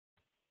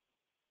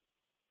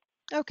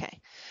Okay.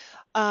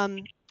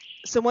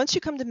 So once you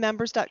come to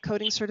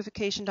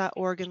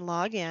members.codingcertification.org and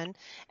log in,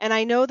 and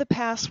I know the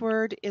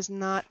password is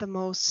not the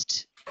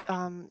most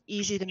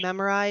easy to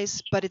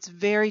memorize, but it's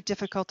very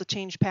difficult to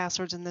change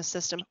passwords in this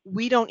system.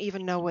 We don't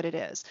even know what it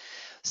is.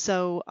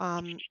 So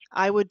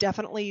I would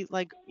definitely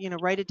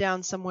write it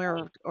down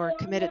somewhere or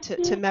commit it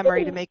to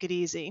memory to make it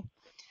easy.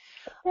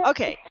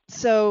 Okay,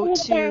 so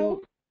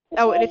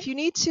and if you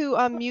need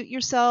to mute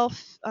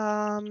yourself,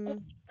 I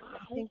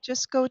think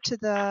just go to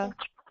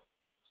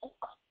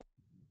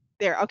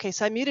there. Okay,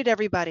 so I muted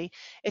everybody.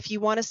 If you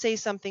want to say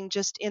something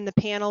just in the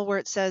panel where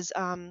it says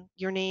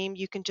your name,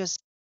 you can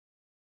just.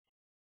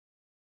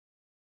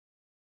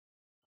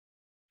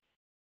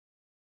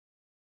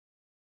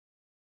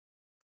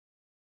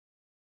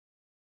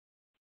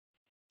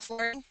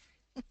 Lauren?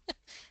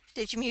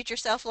 Did you mute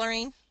yourself,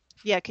 Lorraine?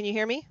 Yeah, can you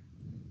hear me?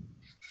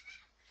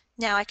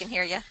 Now I can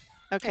hear you.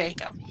 Okay.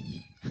 There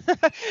you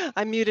go.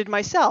 I muted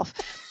myself.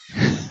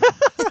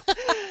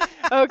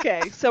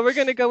 Okay, so we're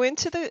going to go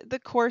into the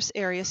course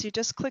area. So you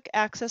just click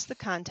access the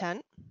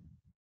content.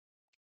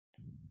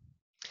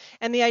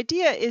 And the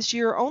idea is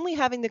you're only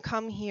having to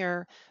come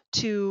here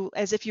to,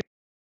 as if you're.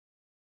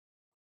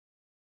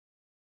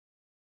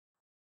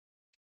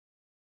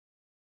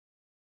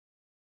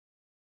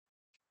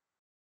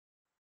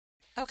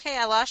 Okay,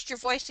 I lost your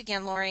voice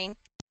again, Lorraine.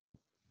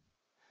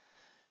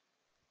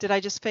 Did I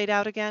just fade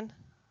out again?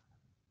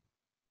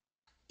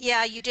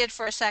 Yeah, you did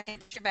for a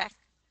second. You're back.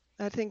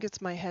 I think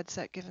it's my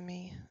headset giving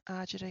me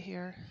agita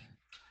here.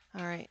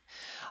 All right.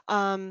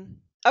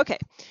 Okay,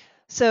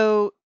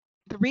 so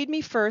the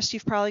README first,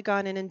 you've probably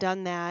gone in and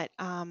done that.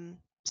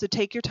 So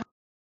take your time.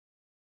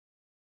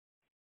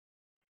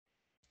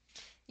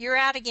 You're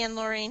out again,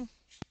 Lorraine.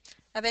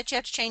 I bet you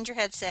have to change your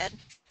headset.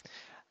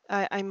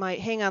 I might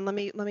hang on. Let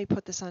me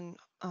put this on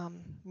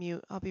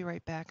mute. I'll be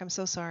right back. I'm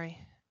so sorry.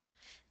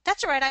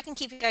 That's all right. I can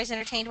keep you guys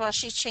entertained while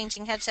she's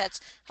changing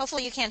headsets.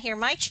 Hopefully you can't hear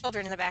my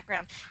children in the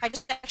background. I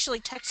just actually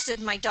texted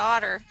my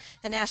daughter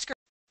and asked her.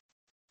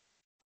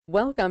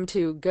 Welcome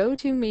to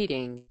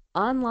GoToMeeting,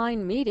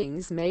 online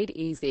meetings made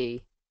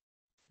easy.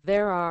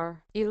 There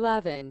are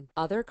 11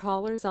 other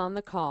callers on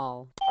the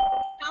call.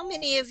 How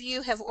many of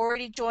you have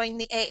already joined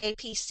the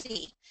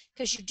AAPC?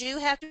 Because you do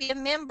have to be a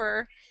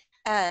member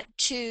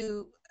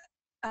to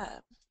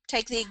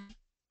take the.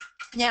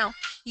 Now,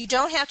 you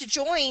don't have to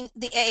join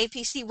the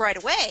AAPC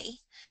right away,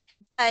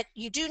 but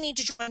you do need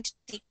to join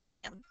the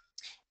exam.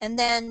 And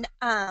then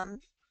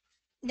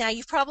now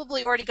you've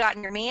probably already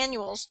gotten your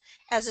manuals.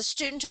 As a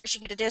student,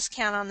 you get a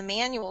discount on the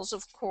manuals,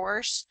 of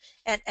course,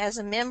 and as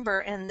a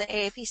member, and the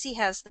AAPC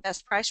has the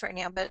best price right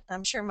now, but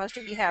I'm sure most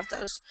of you have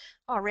those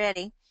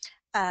already.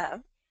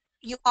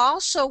 You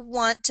also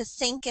want to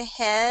think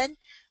ahead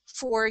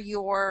for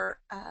your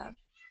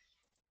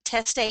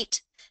test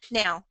date.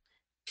 Now,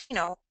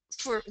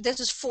 this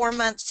is 4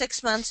 months,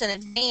 6 months in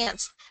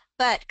advance,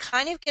 but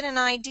kind of get an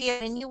idea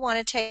when you want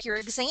to take your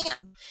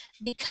exam,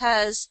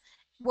 because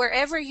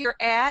wherever you're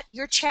at,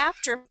 your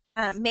chapter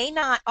may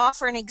not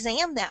offer an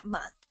exam that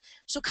month.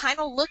 So kind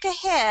of look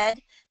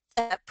ahead,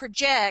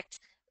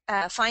 project,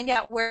 find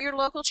out where your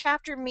local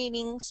chapter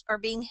meetings are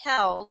being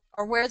held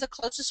or where the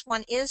closest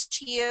one is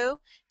to you,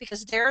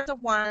 because they're the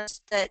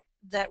ones that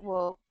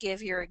will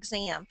give your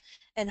exam,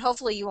 and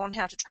hopefully you won't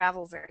have to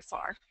travel very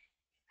far.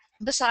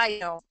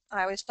 Besides,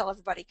 I always tell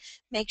everybody,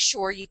 make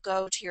sure you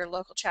go to your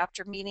local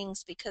chapter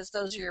meetings, because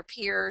those are your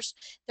peers.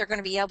 They're going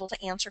to be able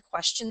to answer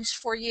questions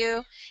for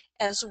you,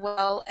 as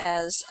well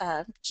as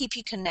keep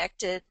you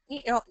connected,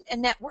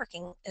 and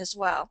networking as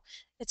well.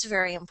 It's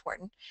very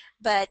important.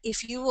 But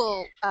if you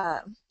will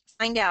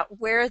find out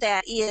where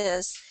that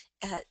is,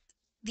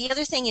 the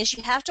other thing is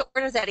you have to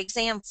order that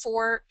exam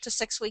 4 to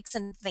 6 weeks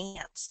in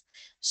advance.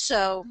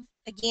 So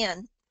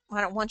again, I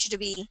don't want you to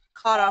be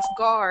caught off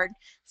guard,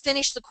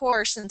 finish the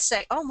course and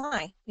say, oh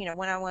my,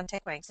 when I want to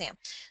take my exam.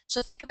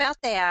 So think about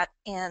that,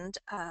 and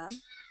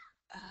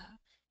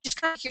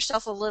just kind of make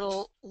yourself a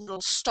little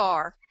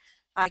star,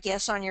 I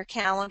guess, on your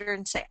calendar,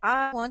 and say,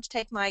 I want to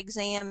take my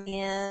exam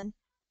in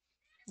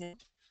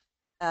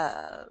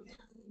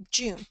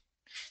June,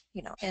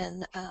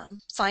 and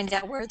find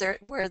out where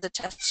the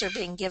tests are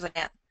being given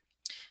at.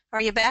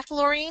 Are you back,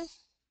 Laureen?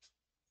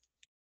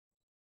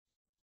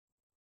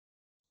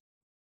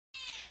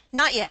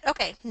 Not yet.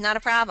 Okay, not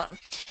a problem.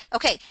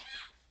 Okay,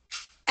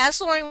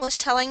 as Lauren was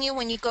telling you,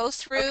 when you go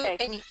through, okay,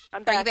 and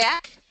I'm back. Are you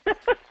back?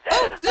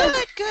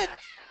 Oh, good.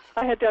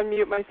 I had to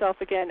unmute myself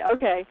again.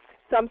 Okay,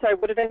 so I'm sorry,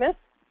 what did I miss?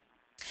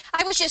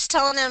 I was just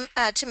telling them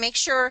to make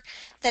sure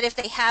that if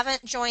they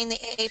haven't joined the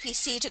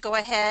AAPC, to go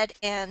ahead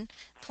and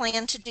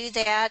plan to do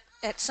that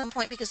at some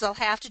point, because they'll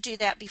have to do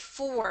that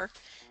before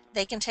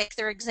they can take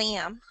their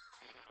exam,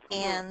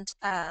 and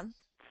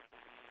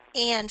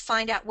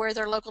find out where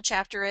their local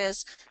chapter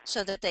is,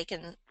 so that they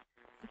can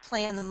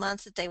plan the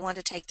month that they want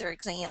to take their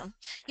exam.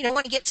 You don't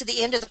want to get to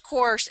the end of the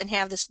course and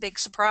have this big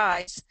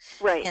surprise,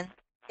 Right.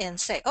 and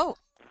say, oh,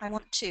 I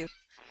want to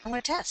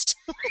test.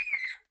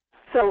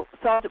 So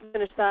I'll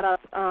finish that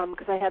up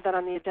because I had that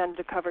on the agenda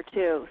to cover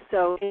too.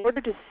 So in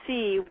order to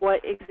see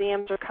what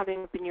exams are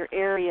coming up in your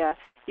area,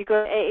 you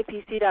go to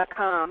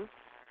aapc.com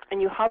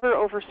and you hover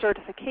over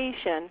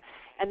certification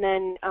and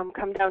then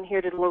come down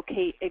here to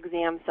locate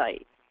exam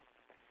site.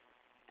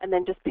 And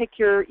then just pick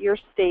your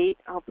state.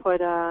 I'll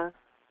put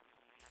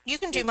You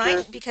can do New mine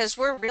Jersey. because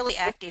we're really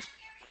active.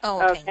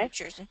 Oh, okay, New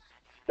Jersey.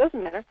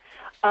 Doesn't matter.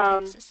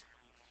 Texas.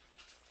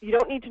 You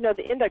don't need to know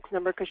the index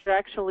number because you're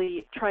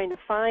actually trying to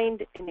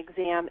find an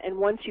exam, and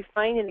once you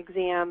find an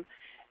exam,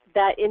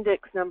 that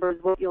index number is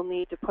what you'll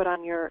need to put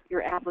on your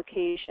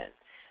application.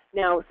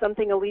 Now,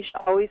 something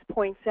Alicia always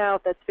points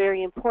out that's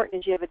very important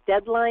is you have a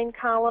deadline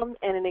column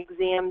and an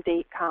exam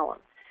date column.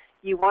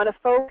 You want to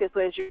focus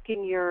as you're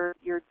getting your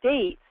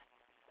dates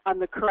on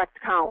the correct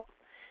column.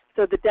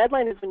 So the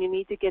deadline is when you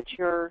need to get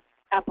your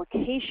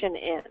application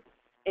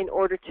in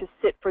order to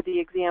sit for the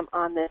exam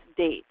on this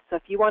date. So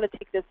if you want to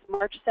take this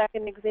March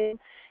 2nd exam,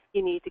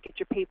 you need to get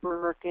your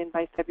paperwork in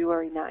by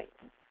February 9th.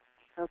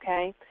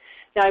 Okay?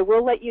 Now I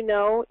will let you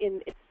know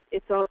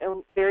it's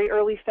on very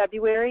early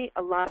February.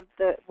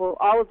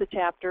 All of the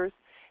chapters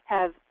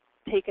have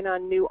taken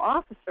on new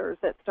officers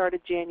that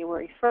started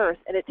January 1st,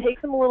 and it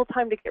takes them a little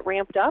time to get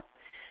ramped up,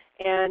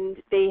 and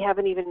they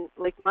haven't even,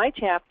 like my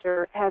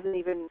chapter, hasn't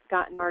even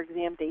gotten our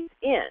exam dates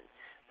in.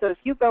 So if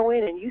you go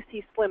in and you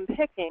see slim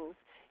pickings,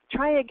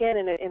 try again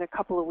in a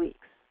couple of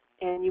weeks,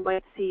 and you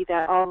might see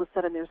that all of a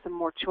sudden there's some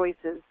more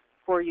choices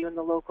for you in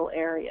the local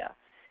area.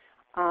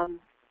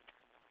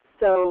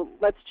 So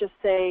let's just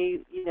say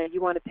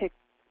you want to pick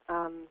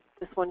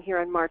this one here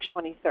on March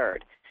 23rd.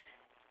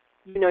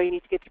 You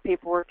need to get your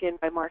paperwork in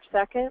by March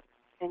 2nd,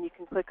 and you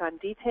can click on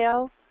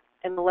details,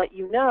 and it'll let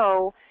you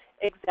know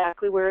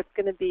exactly where it's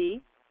going to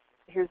be.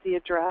 Here's the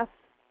address,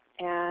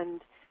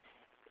 and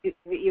it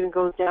even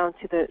goes down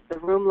to the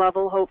room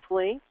level,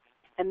 hopefully.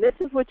 And this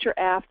is what you're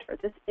after,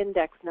 this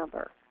index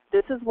number.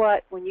 This is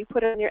what, when you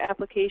put it in your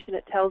application,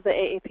 it tells the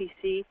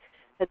AAPC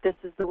that this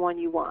is the one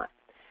you want.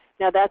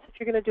 Now that's if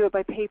you're going to do it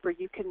by paper.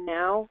 You can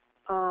now,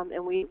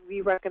 and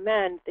we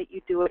recommend that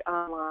you do it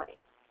online,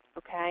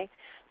 okay?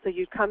 So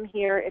you come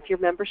here, if your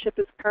membership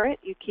is current,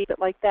 you keep it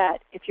like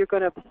that. If you're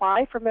going to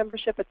apply for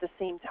membership at the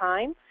same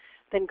time,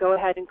 then go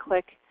ahead and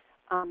click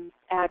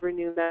Add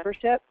Renew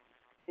Membership,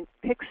 and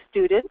pick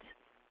Student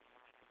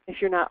if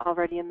you're not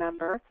already a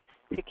member.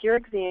 Pick your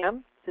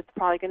exam. So it's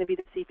probably going to be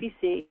the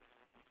CPC.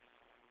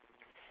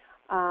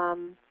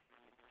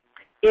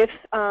 If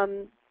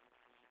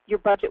your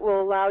budget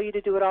will allow you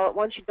to do it all at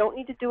once, you don't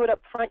need to do it up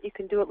front. You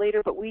can do it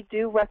later, but we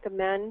do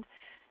recommend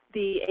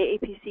the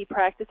AAPC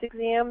practice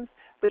exams,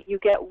 but you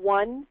get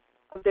one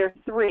of their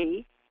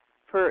 3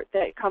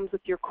 that comes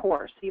with your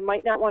course. So you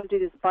might not want to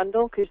do this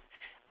bundle because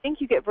I think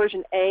you get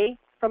version A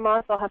from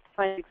us. I'll have to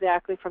find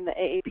exactly from the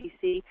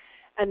AAPC,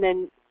 and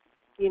then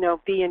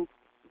B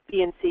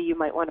and C you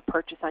might want to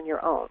purchase on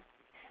your own.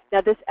 Now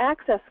this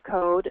access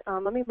code,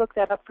 let me look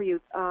that up for you.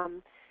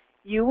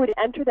 You would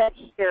enter that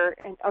here,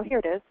 and here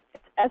it is.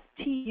 It's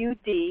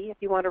STUD, if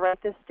you want to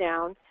write this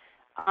down,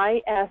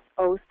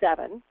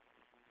 IS07.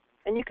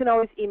 And you can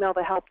always email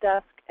the help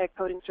desk at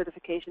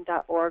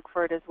codingcertification.org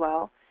for it as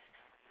well.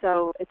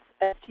 So it's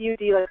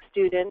STUD like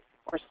student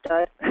or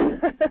stud,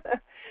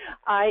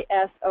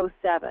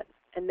 IS07.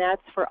 And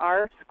that's for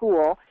our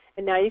school.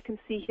 And now you can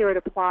see here it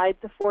applied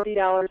the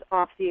 $40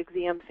 off the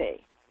exam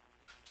fee.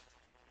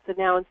 So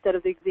now instead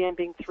of the exam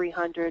being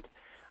 $300,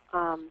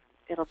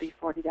 it'll be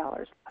 $40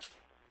 less.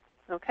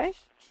 Okay?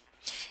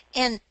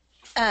 And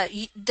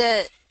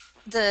the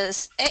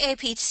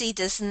AAPC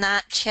does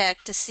not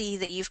check to see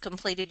that you've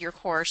completed your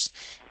course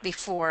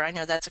before. I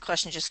know that's a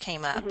question that just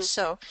came up. Mm-hmm.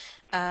 So,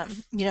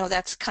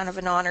 that's kind of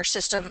an honor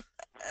system.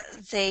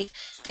 They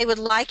would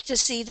like to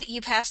see that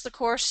you pass the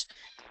course,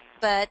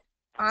 but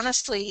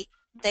honestly,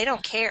 they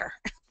don't care.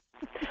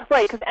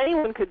 Right, because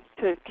anyone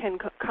can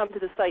come to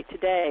the site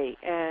today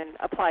and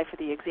apply for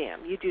the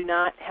exam. You do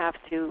not have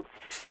to,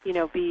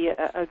 be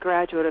a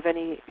graduate of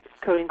any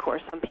coding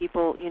course. Some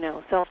people,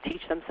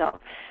 self-teach themselves.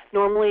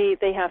 Normally,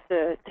 they have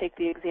to take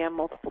the exam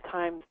multiple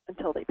times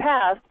until they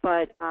pass,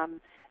 but that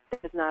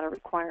is not a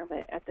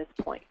requirement at this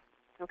point.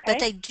 Okay? But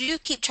they do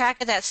keep track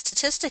of that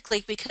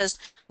statistically because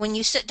when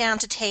you sit down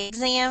to take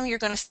exam, you're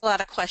going to fill out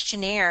a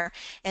questionnaire,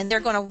 and they're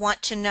going to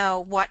want to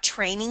know what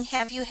training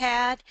have you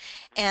had,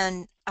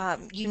 and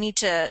you need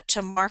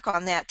to mark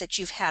on that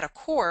you've had a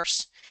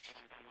course,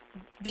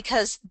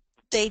 because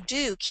they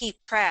do keep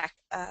track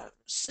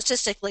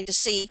statistically to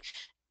see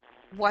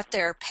what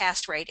their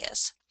pass rate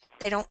is.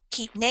 They don't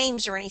keep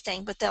names or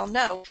anything, but they'll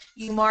know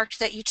you marked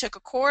that you took a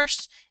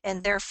course,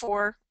 and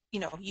therefore,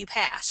 you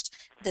passed.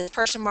 The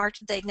person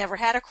marked they'd never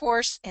had a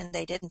course, and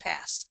they didn't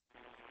pass.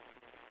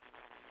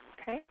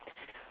 Okay.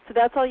 So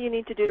that's all you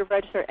need to do to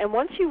register. And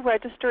once you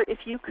register, if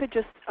you could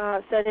just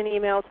send an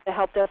email to the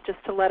help desk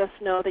just to let us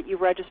know that you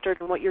registered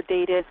and what your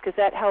date is, because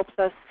that helps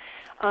us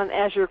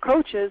as your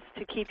coaches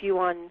to keep you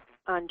on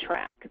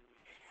track.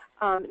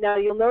 Now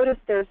you'll notice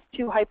there's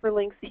 2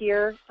 hyperlinks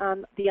here,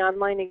 the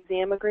online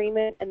exam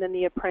agreement and then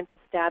the apprentice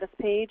status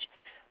page.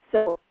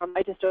 So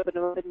I just opened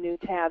up a new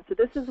tab. So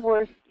this is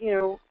worth,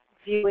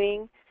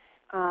 viewing.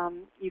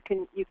 You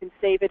can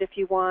save it if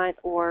you want,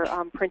 or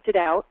print it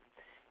out.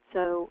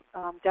 So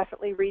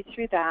definitely read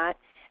through that.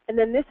 And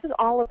then this is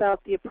all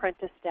about the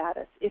apprentice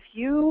status. If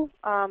you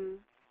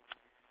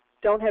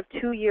don't have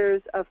 2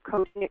 years of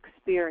coding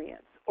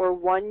experience or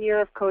 1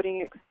 year of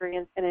coding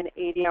experience in an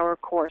 80-hour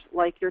course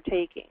like you're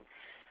taking,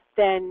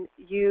 then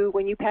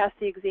when you pass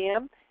the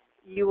exam,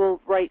 you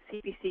will write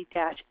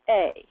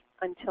CPC-A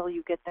until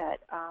you get that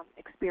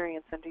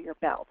experience under your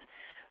belt.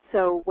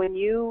 So when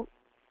you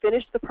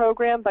finish the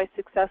program by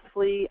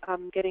successfully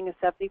getting a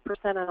 70%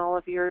 on all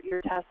of your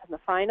tests in the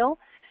final,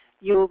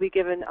 you will be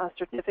given a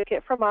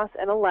certificate from us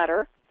and a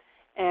letter,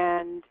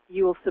 and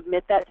you will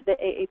submit that to the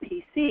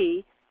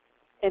AAPC,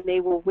 and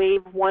they will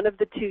waive one of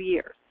the 2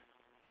 years.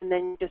 And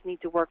then you just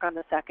need to work on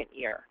the second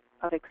year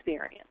of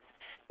experience.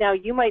 Now,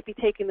 you might be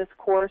taking this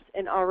course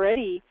and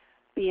already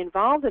be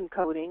involved in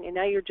coding, and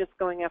now you're just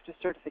going after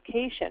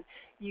certification.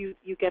 You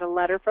get a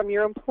letter from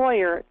your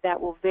employer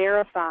that will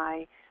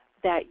verify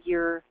that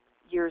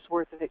year's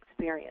worth of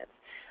experience.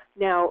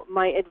 Now,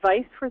 my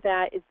advice for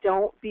that is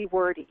don't be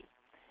wordy.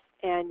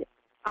 And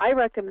I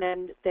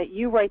recommend that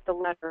you write the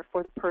letter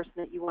for the person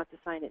that you want to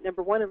sign it.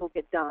 Number one, it will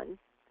get done.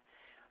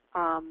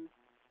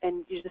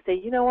 And you just say,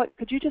 you know what,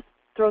 could you just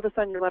throw this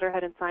on your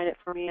letterhead and sign it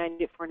for me? I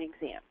need it for an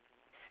exam.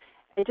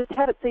 And just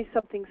have it say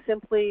something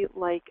simply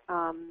like,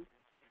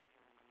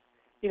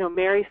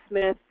 Mary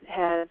Smith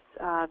has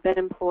been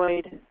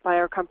employed by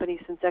our company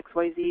since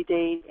XYZ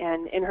date,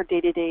 and in her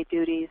day-to-day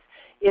duties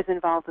is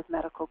involved with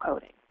medical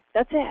coding.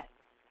 That's it.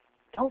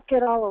 Don't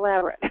get all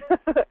elaborate,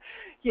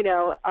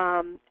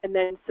 and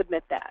then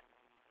submit that.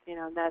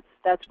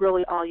 That's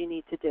really all you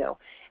need to do.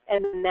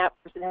 And then that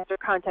person has their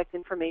contact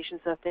information,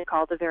 so if they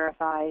call to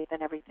verify,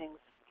 then everything's,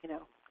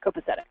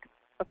 copacetic.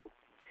 Okay.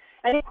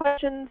 Any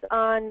questions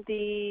on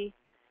the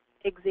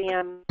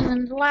exam?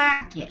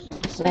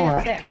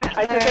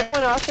 I I took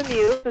everyone off the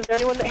mute. Is there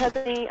anyone that has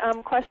any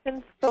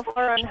questions so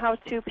far on how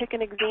to pick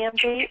an exam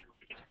date?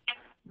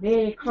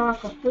 The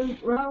crock of fruit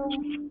roll.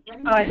 Oh,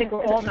 I think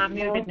we're all not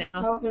muted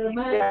now.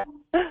 Yeah.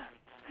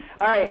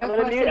 All right, I'm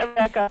going to mute it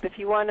back up. If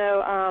you want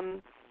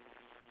to,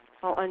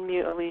 I'll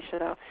unmute Alicia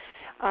though.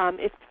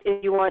 If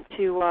you want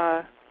to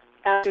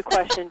ask a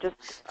question,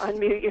 just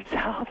unmute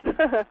yourself.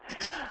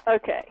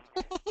 Okay.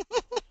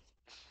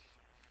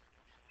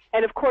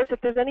 And of course, if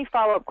there's any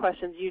follow-up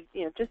questions, you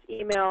just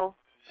email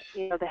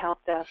the help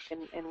desk,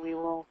 and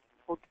we'll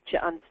get you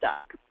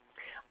unstuck.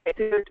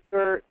 Okay, so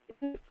we're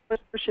in the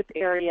membership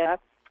area,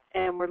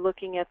 and we're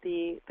looking at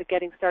the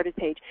Getting Started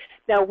page.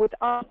 Now, with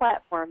our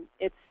platform,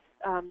 it's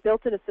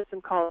built in a system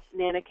called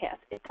NanaCast.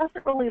 It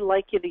doesn't really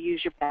like you to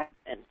use your back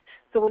end.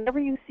 So whenever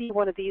you see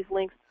one of these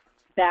links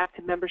back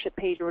to membership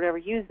page or whatever,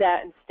 use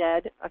that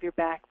instead of your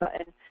back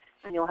button,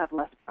 and you'll have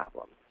less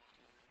problems.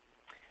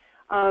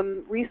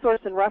 Resource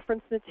and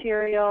reference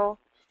material.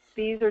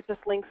 These are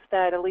just links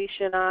that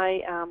Alicia and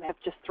I have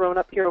just thrown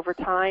up here over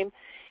time.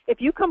 If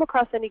you come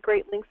across any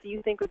great links that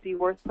you think would be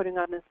worth putting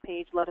on this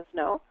page, let us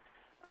know.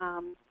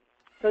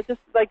 So just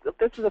like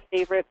this is a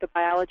favorite, the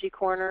biology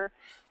corner.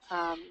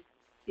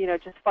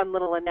 Just fun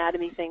little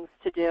anatomy things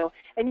to do.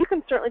 And you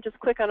can certainly just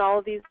click on all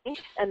of these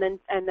links and then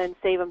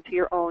save them to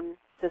your own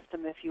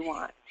system if you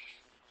want.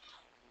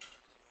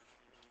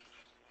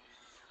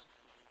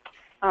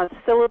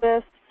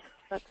 Syllabus.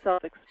 That's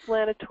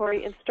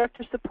self-explanatory.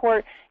 Instructor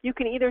support, you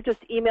can either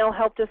just email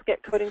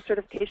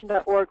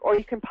helpdesk@codingcertification.org, or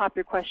you can pop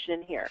your question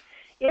in here.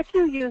 If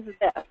you use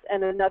this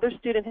and another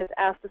student has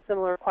asked a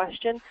similar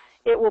question,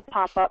 it will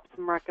pop up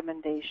some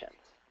recommendations,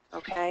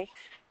 okay?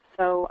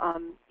 So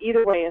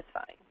either way is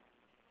fine.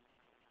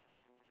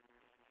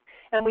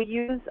 And we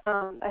use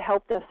a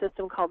help desk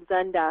system called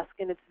Zendesk,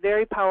 and it's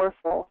very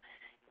powerful.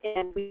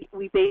 And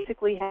we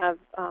basically have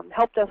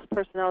help desk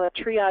personnel that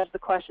triage the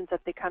questions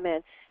that they come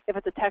in. If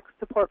it's a tech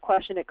support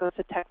question, it goes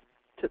to tech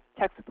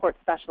support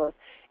specialist.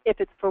 If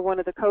it's for one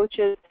of the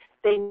coaches,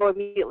 they know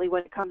immediately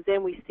when it comes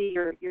in. We see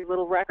your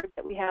little record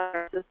that we have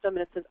in our system, and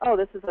it says, oh,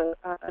 this is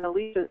an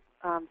Alicia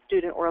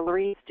student or a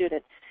Lorene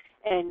student,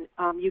 and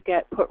you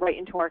get put right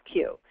into our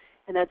queue.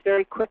 And that's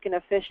very quick and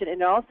efficient,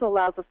 and it also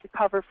allows us to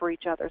cover for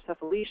each other. So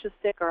if Alicia's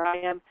sick or I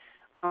am,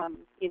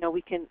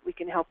 we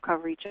can help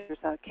cover each other's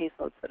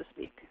caseload, so to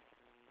speak.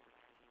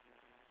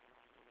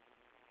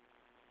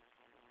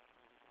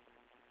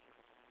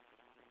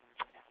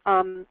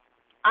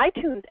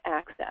 iTunes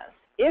access.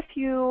 If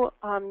you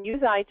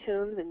use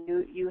iTunes and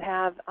you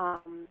have a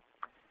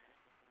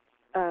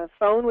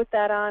phone with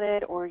that on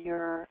it, or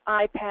your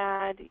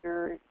iPad,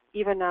 your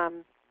even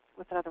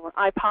what's another one,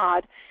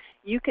 iPod,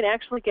 you can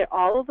actually get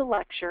all of the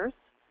lectures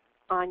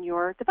on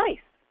your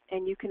device.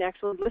 And you can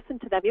actually listen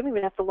to them. You don't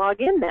even have to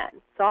log in then.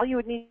 So all you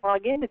would need to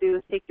log in to do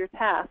is take your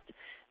test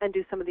and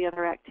do some of the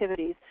other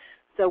activities.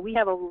 So we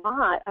have a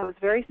lot, I was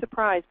very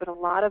surprised, but a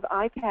lot of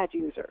iPad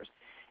users.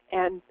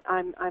 And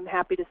I'm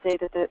happy to say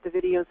that the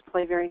videos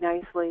play very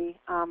nicely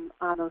on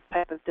those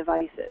type of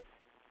devices.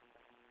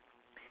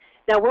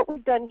 Now what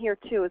we've done here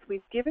too is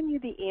we've given you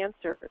the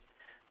answers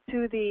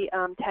to the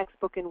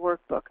textbook and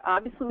workbook.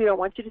 Obviously, we don't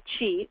want you to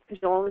cheat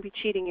because you'll only be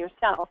cheating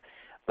yourself,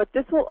 but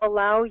this will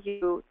allow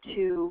you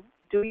to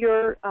do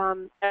your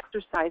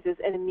exercises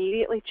and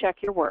immediately check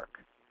your work.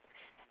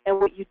 And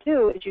what you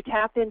do is you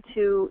tap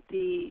into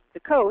the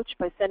coach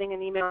by sending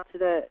an email to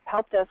the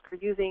help desk or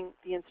using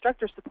the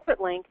instructor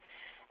support link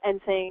and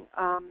saying,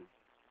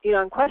 you know,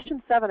 on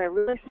question 7, I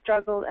really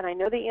struggled, and I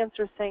know the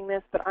answer is saying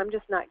this, but I'm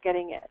just not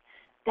getting it.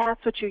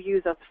 That's what you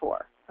use us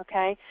for,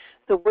 okay?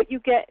 So what you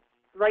get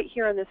right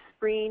here on the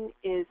screen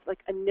is like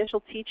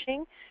initial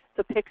teaching.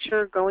 So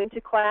picture going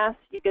to class,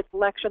 you get the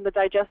lecture on the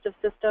digestive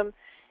system,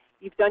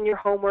 you've done your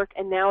homework,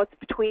 and now it's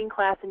between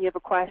class and you have a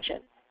question.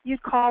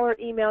 You'd call or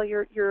email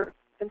your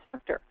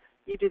instructor.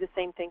 You do the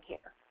same thing here,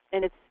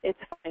 and it's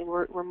fine.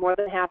 We're more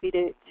than happy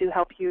to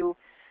help you,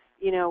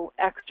 you know,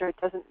 extra. It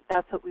doesn't.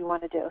 That's what we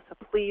want to do. So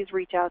please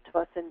reach out to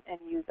us and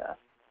use us.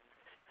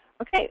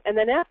 Okay, and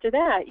then after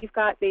that, you've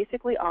got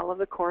basically all of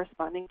the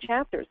corresponding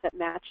chapters that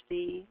match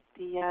the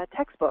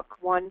textbook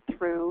 1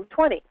 through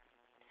 20.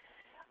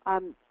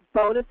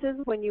 Bonuses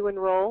when you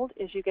enrolled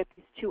is you get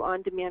these 2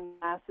 on-demand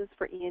classes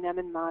for E&M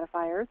and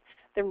modifiers.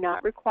 They're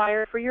not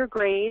required for your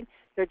grade.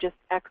 They're just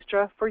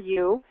extra for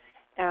you.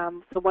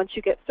 So once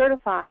you get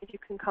certified, you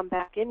can come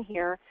back in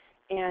here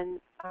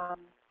and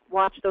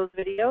watch those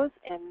videos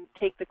and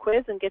take the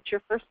quiz and get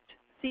your first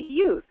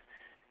CEUs.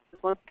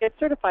 Once you get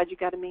certified, you've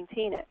got to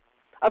maintain it.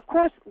 Of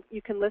course,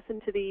 you can listen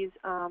to these,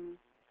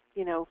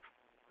 you know,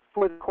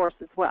 for the course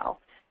as well,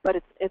 but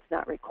it's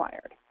not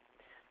required.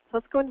 So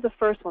let's go into the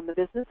first one, the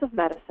business of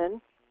medicine.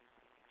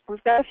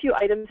 We've got a few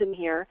items in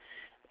here.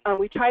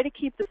 We try to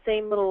keep the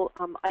same little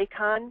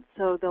icon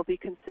so they'll be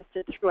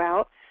consistent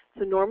throughout.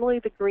 So normally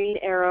the green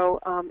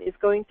arrow is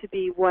going to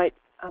be what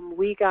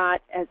we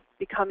got as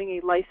becoming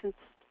a licensed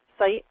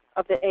site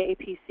of the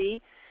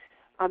AAPC,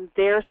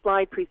 their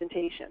slide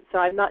presentation. So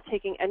I'm not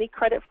taking any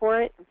credit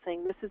for it. I'm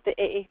saying this is the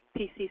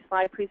AAPC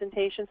slide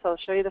presentation, so I'll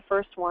show you the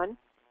first one.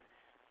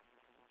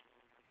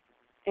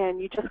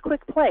 And you just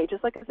click play,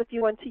 just like as if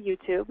you went to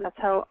YouTube. That's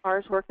how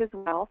ours work as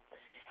well.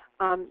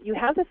 You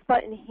have this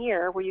button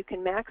here where you can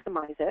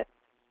maximize it,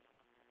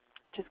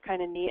 which is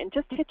kind of neat. And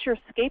just hit your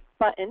escape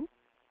button, and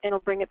it'll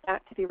bring it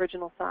back to the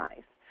original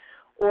size.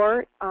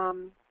 Or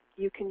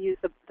you can use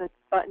the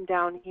button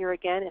down here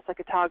again. It's like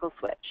a toggle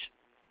switch.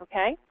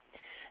 Okay?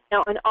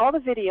 Now, in all the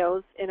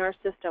videos in our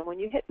system, when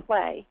you hit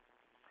play,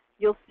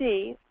 you'll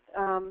see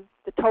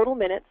the total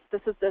minutes.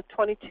 This is the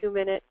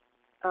 22-minute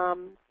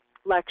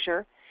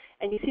lecture.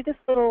 And you see this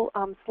little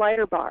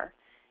slider bar.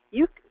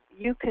 You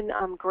can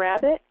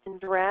grab it and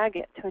drag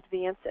it to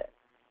advance it.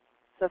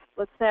 So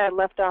let's say I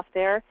left off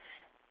there.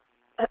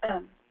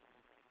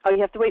 Oh, you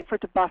have to wait for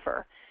it to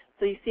buffer.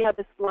 So you see how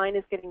this line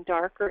is getting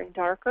darker and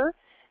darker?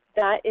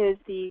 That is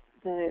the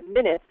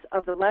minutes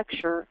of the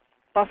lecture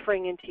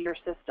buffering into your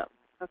system,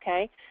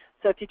 okay?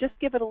 So if you just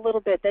give it a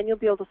little bit, then you'll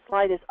be able to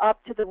slide this up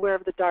to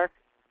wherever the dark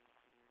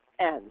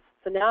ends.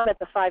 So now I'm at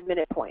the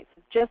 5-minute point.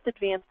 So just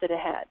advanced it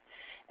ahead.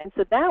 And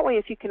so that way,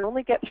 if you can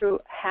only get through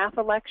half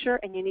a lecture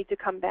and you need to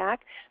come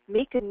back,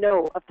 make a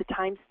note of the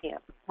timestamp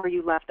where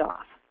you left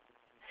off.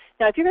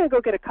 Now, if you're going to go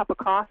get a cup of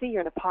coffee,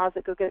 you're going to pause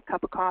it, go get a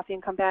cup of coffee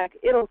and come back,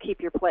 it'll keep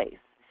your place.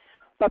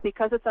 But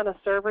because it's on a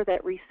server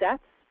that resets,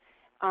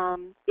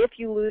 if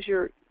you lose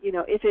your,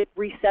 if it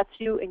resets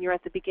you and you're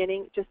at the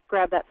beginning, just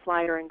grab that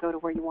slider and go to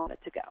where you want it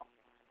to go.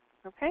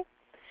 Okay?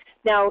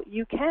 Now,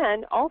 you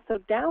can also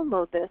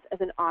download this as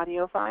an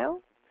audio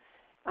file.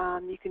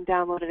 You can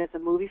download it as a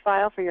movie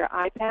file for your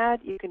iPad.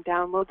 You can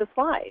download the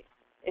slides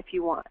if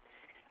you want.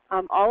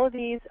 All of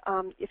these,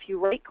 if you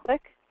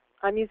right-click,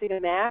 I'm using a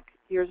Mac.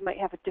 Yours might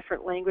have a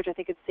different language. I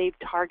think it's Save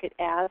Target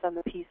As on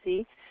the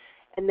PC.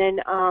 And then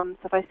so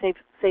if I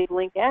save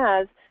Link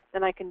As,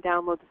 then I can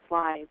download the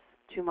slides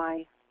to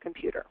my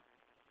computer.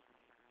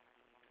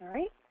 All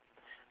right?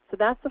 So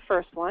that's the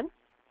first one.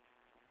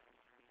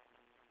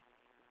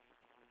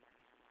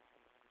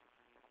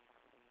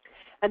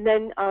 And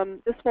then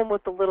this one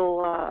with the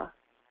little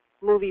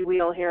movie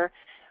wheel here,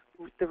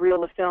 the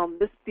reel of film.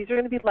 These are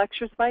going to be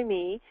lectures by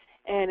me,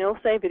 and it'll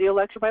say video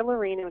lecture by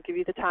Lorene, and it'll give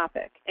you the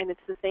topic. And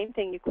it's the same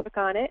thing. You click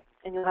on it,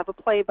 and you'll have a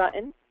play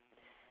button,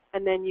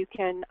 and then you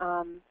can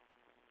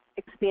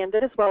expand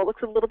it as well. It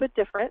looks a little bit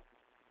different,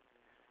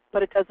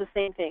 but it does the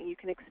same thing. You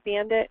can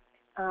expand it,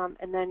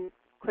 and then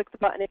click the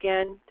button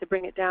again to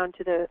bring it down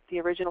to the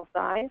original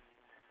size.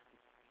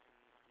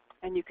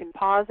 And you can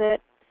pause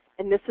it.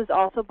 And this is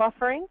also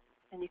buffering.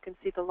 And you can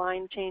see the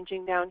line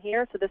changing down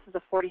here. So this is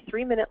a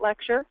 43-minute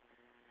lecture.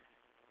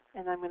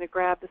 And I'm going to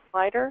grab the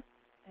slider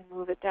and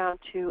move it down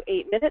to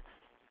 8 minutes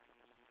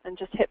and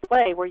just hit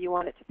play where you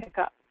want it to pick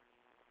up.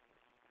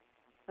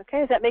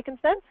 Okay, is that making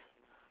sense?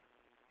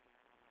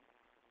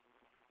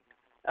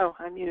 Oh,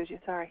 I muted you,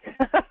 sorry.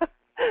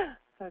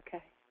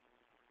 Okay.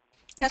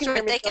 That's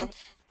right. They can,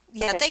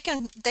 yeah,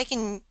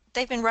 okay.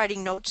 They've been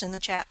writing notes in the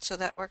chat, so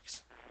that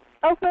works.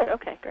 Oh, good.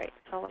 Okay, great.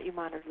 So I'll let you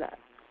monitor that.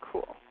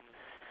 Cool.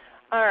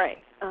 All right,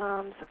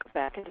 so go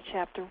back into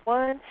Chapter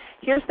 1.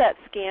 Here's that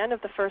scan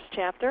of the first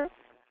chapter.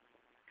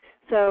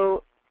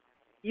 So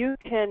you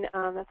can,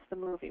 that's the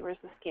movie, where's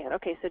the scan?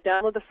 Okay, so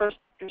download the first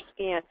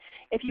scan.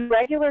 If you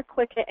regular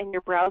click it and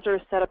your browser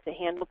is set up to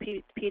handle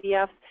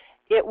PDFs,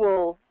 it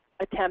will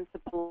attempt to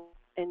pull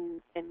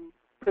and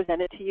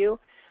present it to you.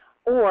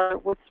 Or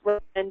what's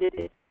recommended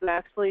is you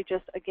actually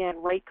just, again,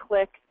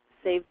 right-click,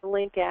 save the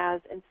link as,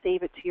 and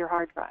save it to your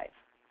hard drive.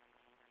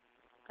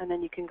 And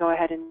then you can go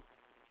ahead and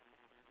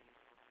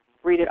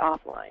read it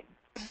offline.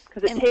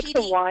 Because it takes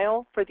a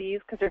while for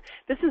these, because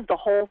this is the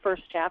whole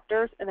first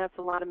chapters, and that's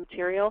a lot of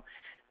material.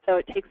 So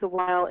it takes a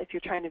while if you're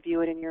trying to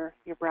view it in your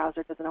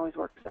browser. It doesn't always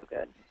work so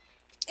good.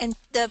 And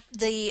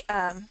the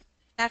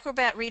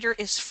Acrobat Reader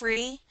is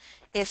free.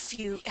 If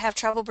you have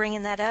trouble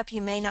bringing that up,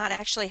 you may not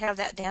actually have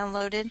that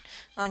downloaded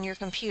on your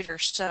computer.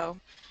 So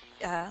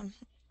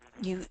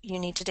you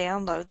need to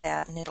download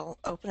that, and it'll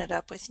open it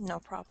up with no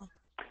problem.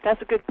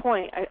 That's a good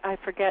point. I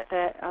forget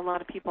that a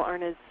lot of people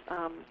aren't as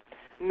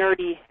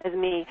nerdy as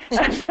me.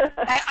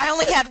 I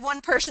only had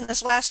one person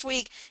this last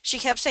week. She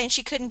kept saying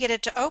she couldn't get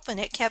it to open.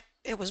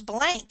 It was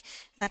blank.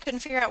 And I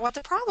couldn't figure out what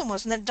the problem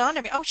was. And then it dawned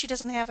on me, oh, she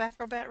doesn't have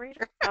Acrobat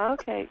Reader.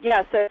 Okay.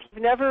 Yeah, so if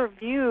you've never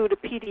viewed a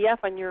PDF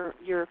on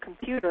your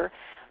computer,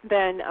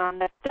 then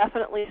that's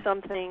definitely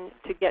something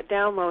to get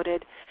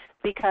downloaded,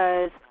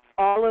 because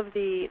all of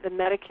the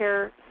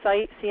Medicare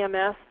site,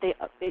 CMS,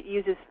 it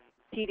uses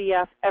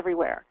PDF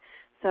everywhere.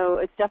 So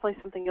it's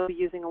definitely something you'll be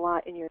using a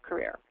lot in your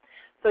career.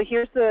 So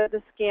here's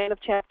the scan of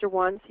Chapter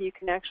 1, so you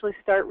can actually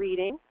start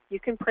reading. You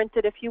can print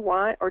it if you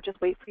want, or just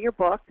wait for your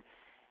book.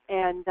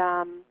 And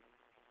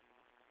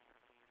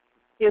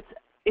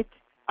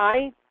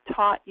I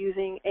taught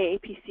using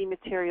AAPC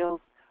materials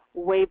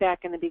way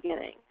back in the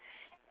beginning,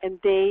 and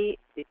they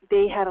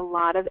had a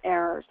lot of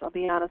errors, I'll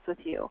be honest with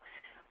you.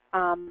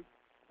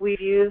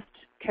 We've used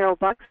Carol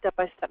Buck's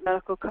Step-by-Step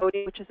Medical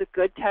Coding, which is a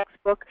good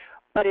textbook,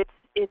 but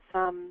it's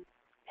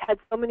had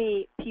so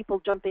many people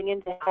jumping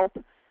in to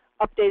help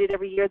update it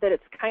every year that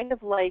it's kind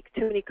of like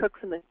too many cooks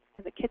in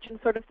the kitchen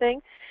sort of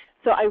thing.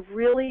 So I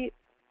really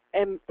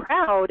am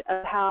proud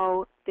of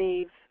how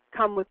they've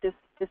come with this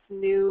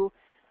new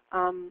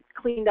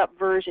cleaned up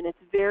version. It's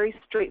very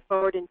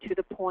straightforward and to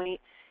the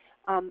point.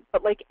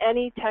 But like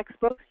any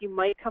textbooks, you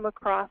might come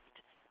across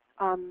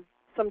some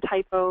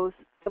typos,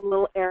 some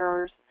little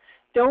errors.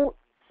 Don't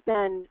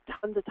spend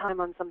tons of time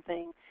on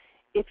something.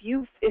 If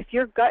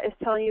your gut is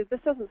telling you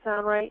this doesn't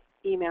sound right,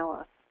 email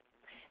us.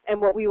 And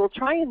what we will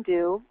try and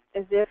do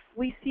is, if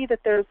we see that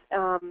there's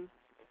an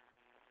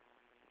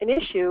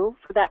issue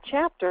for that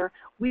chapter,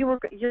 there's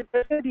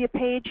going to be a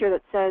page here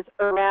that says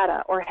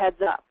errata or heads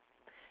up.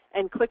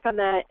 And click on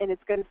that, and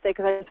it's going to say,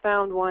 because I just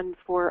found one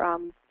for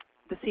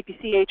the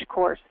CPCH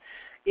course,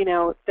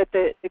 that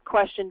the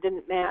question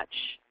didn't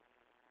match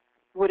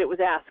what it was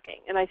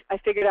asking. And I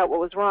figured out what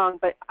was wrong,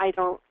 but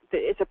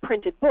it's a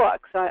printed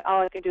book, so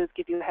all I can do is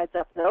give you a heads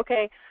up. And say,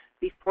 okay,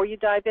 before you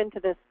dive into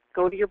this,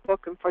 go to your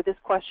book, and for this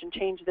question,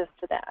 change this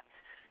to that.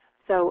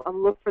 So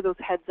look for those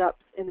heads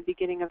ups in the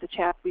beginning of the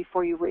chapter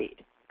before you read.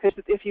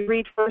 Because if you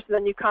read first and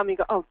then you come and you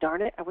go, oh,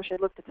 darn it, I wish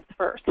I'd looked at this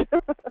first.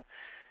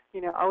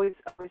 Always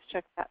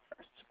check that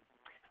first.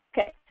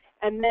 Okay,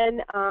 and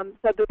then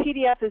so the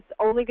PDF is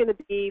only going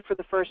to be for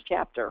the first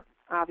chapter.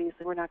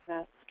 Obviously, we're not going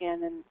to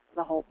scan in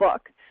the whole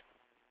book.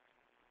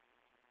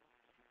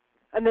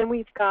 And then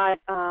we've got,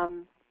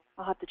 I'll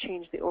have to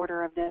change the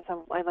order of this.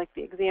 I like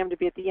the exam to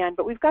be at the end.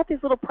 But we've got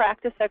these little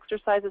practice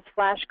exercises,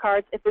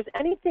 flashcards. If there's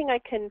anything I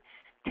can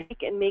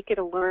take and make it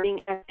a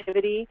learning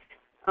activity,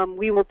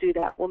 we will do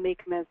that. We'll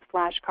make them as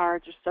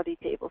flashcards or study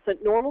tables. So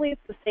normally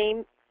it's the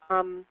same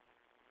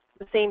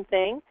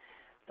thing.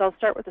 So I'll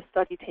start with a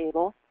study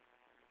table.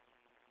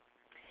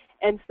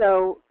 And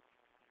so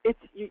it's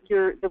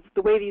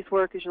the way these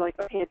work is you're like,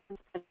 okay, it's a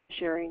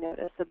beneficiary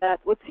notice. So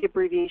what's the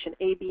abbreviation?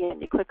 ABN.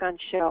 You click on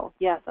show.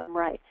 Yes, I'm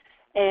right.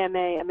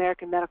 AMA,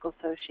 American Medical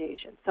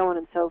Association, so on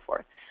and so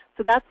forth.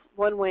 So that's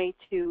one way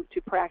to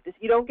practice.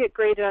 You don't get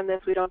graded on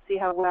this. We don't see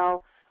how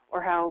well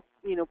or how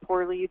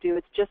poorly you do.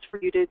 It's just for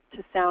you to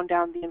sound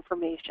down the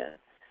information.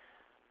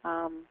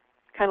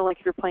 Kind of like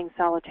if you're playing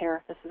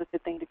solitaire, this is a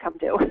good thing to come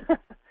do.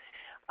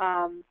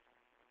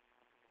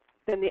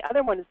 Then the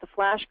other one is the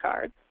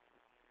flashcards.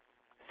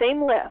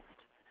 Same list.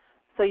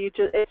 So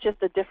it's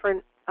just a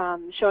different,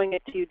 showing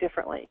it to you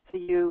differently. So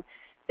you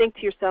think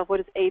to yourself, what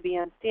does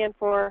ABN stand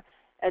for?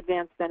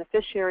 Advanced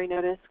Beneficiary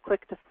Notice.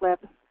 Click to flip.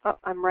 Oh,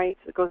 I'm right.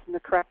 So it goes in the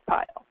correct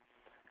pile.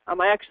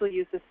 I actually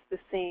use this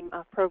same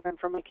program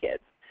for my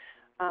kids.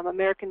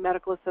 American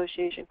Medical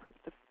Association.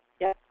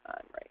 Yes,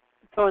 I'm right.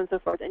 So on and so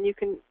forth. And you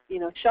can,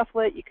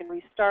 shuffle it. You can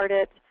restart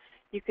it.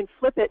 You can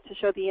flip it to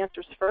show the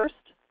answers first.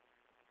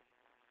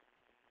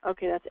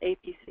 Okay, that's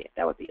APC.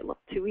 That would be a little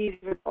too easy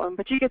for them,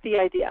 but you get the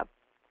idea.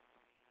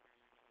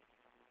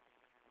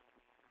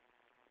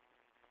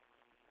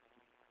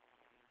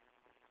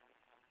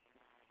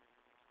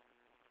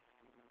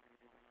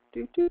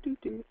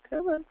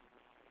 Come on.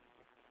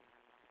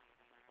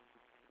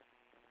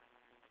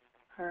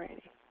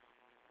 Alrighty.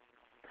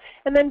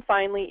 And then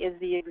finally is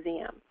the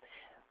exam.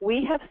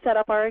 We have set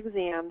up our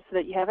exam so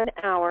that you have an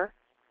hour.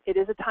 It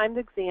is a timed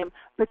exam,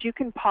 but you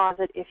can pause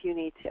it if you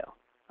need to.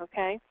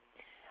 okay?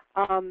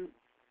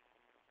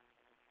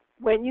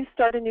 When you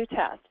start a new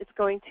test, it's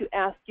going to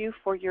ask you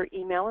for your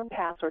email and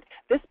password.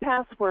 This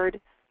password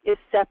is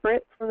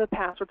separate from the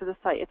password to the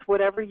site. It's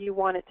whatever you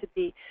want it to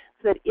be,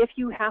 so that if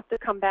you have to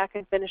come back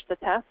and finish the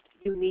test,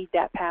 you need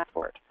that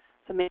password.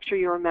 So make sure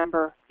you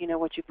remember,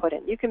 what you put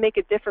in. You can make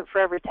it different for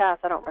every test.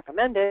 I don't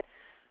recommend it.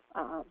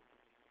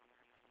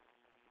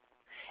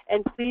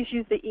 And please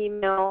use the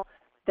email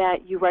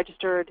that you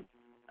registered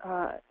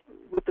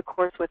with the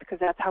course with, because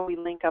that's how we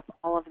link up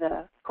all of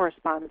the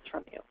correspondence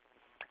from you.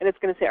 And it's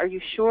going to say, are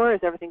you sure? Is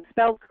everything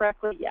spelled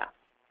correctly? Yes.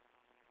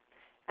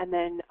 And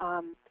then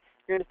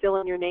you're going to fill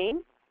in your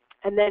name.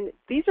 And then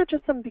these are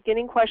just some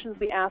beginning questions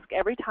we ask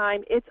every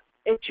time.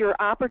 It's your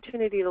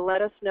opportunity to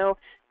let us know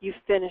you've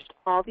finished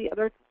all the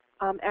other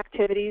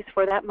activities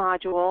for that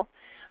module.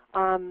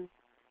 How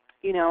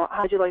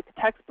did you like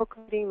the textbook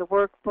reading, the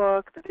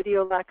workbook, the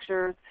video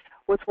lectures?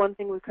 What's one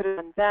thing we could have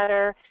done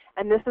better?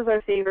 And this is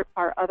our favorite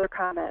part, other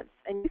comments.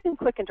 And you can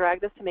click and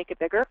drag this to make it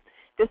bigger.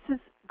 This is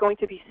going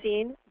to be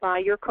seen by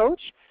your coach.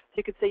 So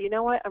you could say, you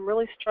know what, I'm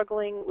really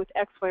struggling with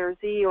X, Y, or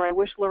Z, or I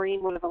wish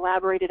Lorene would have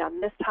elaborated on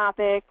this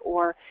topic,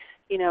 or,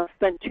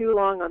 spent too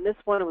long on this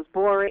one, it was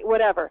boring,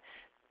 whatever.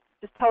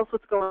 Just tell us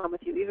what's going on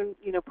with you, even,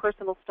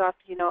 personal stuff.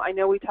 I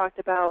know we talked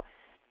about,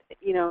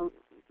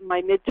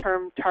 my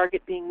midterm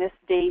target being this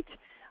date.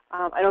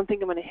 I don't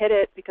think I'm going to hit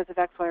it because of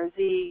X, Y, or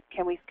Z.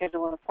 Can we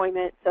schedule an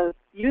appointment? So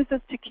use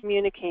this to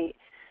communicate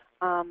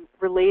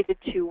related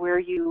to where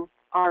you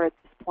are at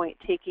this point,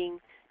 taking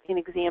an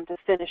exam to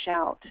finish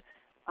out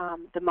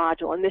the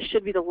module. And this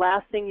should be the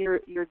last thing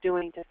you're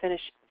doing to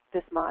finish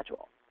this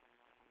module.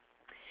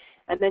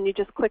 And then you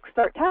just click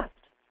Start Test.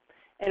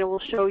 And it will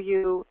show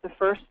you the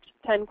first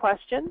 10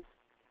 questions.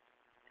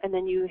 And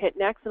then you hit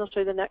Next, and it'll show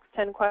you the next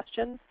 10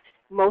 questions.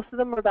 Most of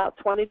them are about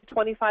 20 to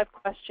 25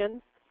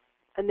 questions,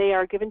 and they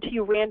are given to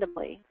you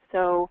randomly.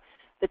 So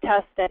the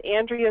test that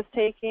Andrea is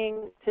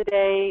taking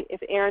today,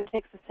 if Aaron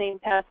takes the same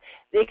test,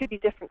 they could be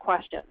different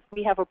questions.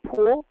 We have a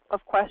pool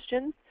of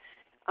questions.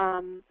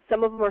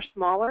 Some of them are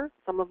smaller,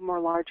 some of them are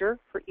larger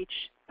for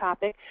each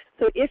topic.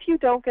 So if you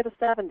don't get a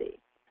 70,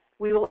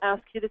 we will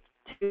ask you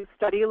to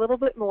study a little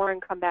bit more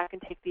and come back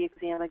and take the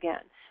exam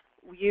again.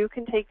 You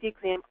can take the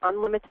exam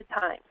unlimited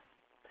times.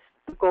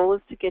 The goal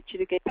is to get you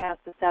to get past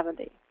the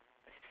 70.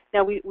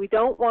 Now, we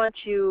don't want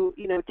you,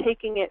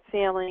 taking it,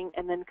 failing,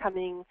 and then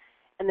coming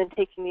and then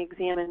taking the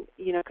exam, and,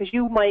 because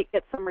you might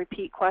get some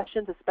repeat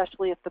questions,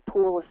 especially if the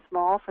pool is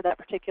small for that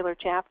particular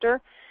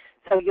chapter.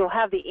 So you'll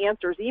have the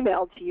answers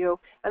emailed to you,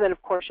 and then,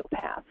 of course, you'll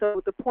pass.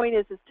 So the point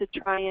is to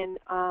try and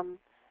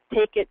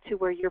take it to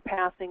where you're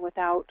passing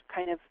without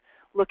kind of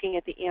looking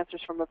at the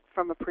answers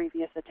from a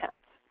previous attempt.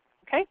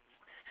 Okay?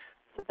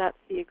 So that's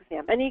the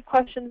exam. Any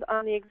questions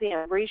on the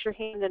exam? Raise your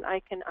hand, and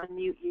I can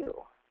unmute you.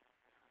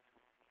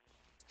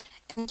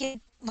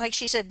 And like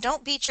she said,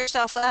 don't beat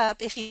yourself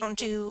up if you don't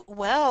do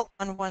well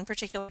on one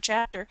particular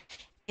chapter.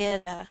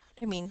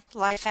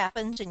 Life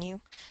happens,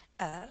 and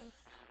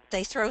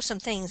they throw some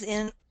things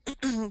in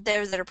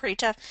there that are pretty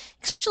tough.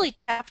 Especially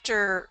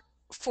chapter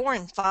 4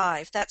 and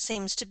 5. That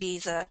seems to be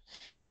the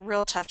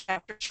real tough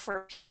chapters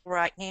for people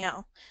right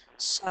now.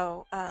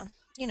 So,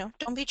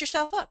 don't beat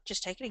yourself up.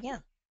 Just take it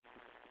again.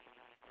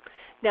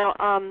 Now,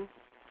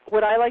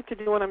 what I like to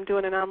do when I'm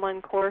doing an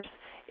online course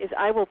is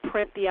I will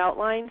print the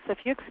outline. So if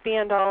you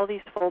expand all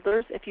these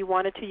folders, if you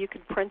wanted to, you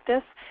could print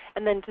this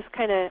and then just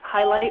kind of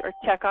highlight or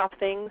check off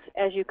things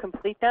as you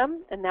complete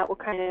them, and that will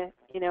kind of,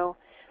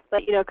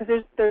 let you know,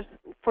 because there's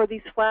for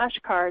these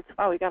flashcards,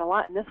 wow, we got a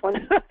lot in this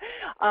one.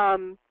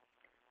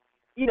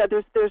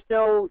 There's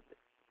no,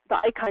 the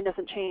icon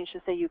doesn't change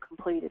to say you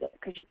completed it,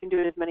 because you can do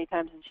it as many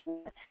times as you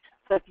want.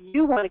 So if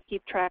you want to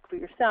keep track for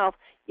yourself,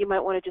 you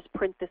might want to just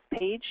print this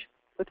page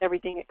with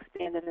everything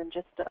expanded and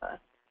just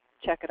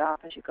check it off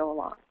as you go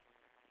along.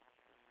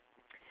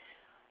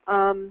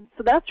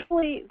 So that's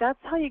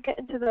how you get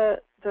into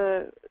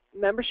the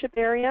membership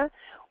area.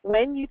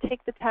 When you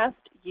take the test,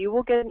 you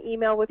will get an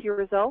email with your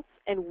results,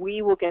 and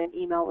we will get an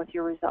email with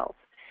your results.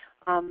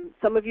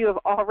 Some of you have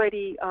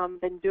already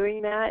been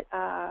doing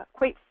that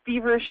quite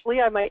feverishly,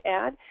 I might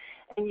add,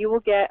 and you will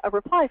get a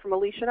reply from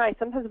Alicia and I.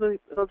 Sometimes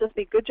it'll just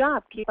be, good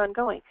job, keep on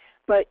going.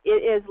 But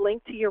it is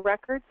linked to your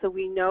record, so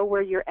we know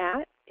where you're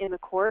at in the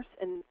course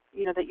and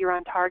that you're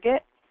on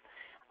target.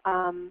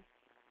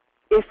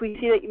 If we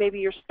see that maybe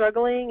you're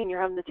struggling and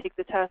you're having to take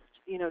the test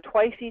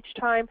twice each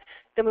time,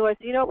 then we want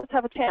to say, let's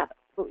have a chat.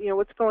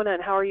 What's going on?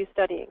 How are you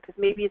studying? Because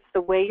maybe it's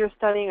the way you're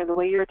studying or the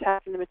way you're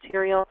attacking the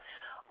material.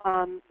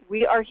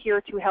 We are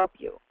here to help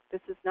you.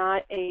 This is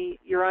not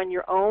you're on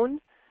your own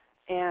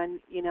and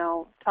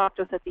talk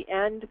to us at the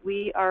end.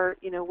 We are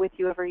with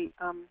you every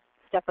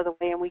step of the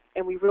way,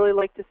 and we really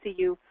like to see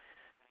you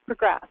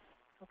progress.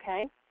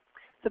 Okay,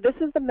 so this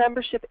is the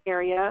membership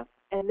area,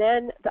 and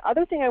then the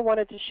other thing I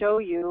wanted to show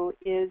you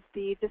is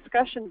the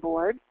discussion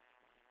board,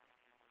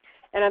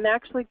 and I'm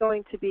actually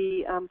going to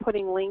be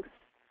putting links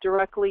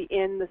directly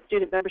in the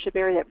student membership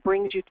area that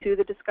brings you to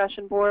the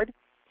discussion board.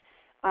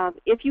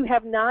 If you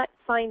have not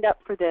signed up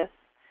for this,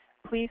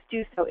 please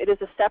do so. It is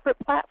a separate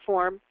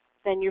platform,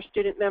 than your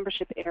student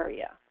membership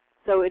area.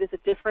 So it is a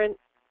different,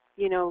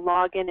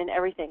 login and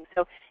everything.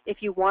 So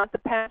if you want the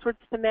passwords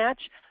to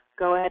match,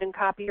 go ahead and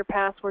copy your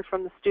password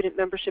from the student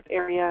membership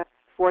area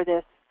for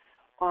this,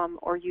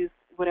 or use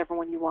whatever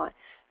one you want.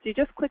 So you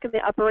just click in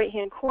the upper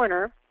right-hand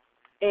corner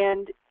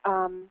and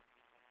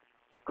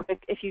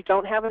click, if you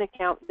don't have an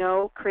account,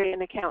 no, create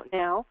an account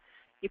now.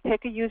 You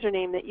pick a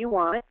username that you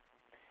want,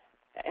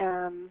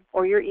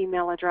 or your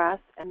email address,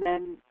 and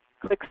then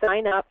click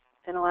sign up,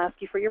 and it'll ask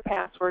you for your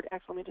password.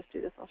 Actually, let me just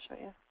do this, I'll show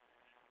you.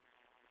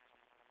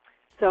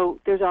 So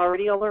there's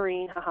already a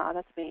Lorene, haha,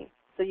 that's me.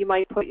 So you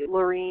might put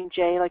Lorene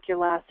J, like your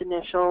last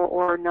initial,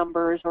 or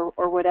numbers,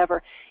 or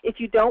whatever. If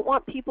you don't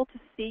want people to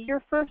see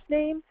your first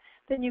name,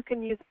 then you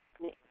can use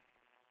a name.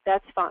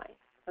 That's fine,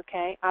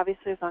 okay?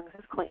 Obviously, as long as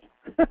it's clean.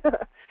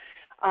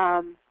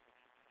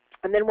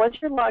 And then once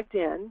you're logged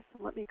in,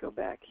 let me go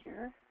back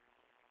here.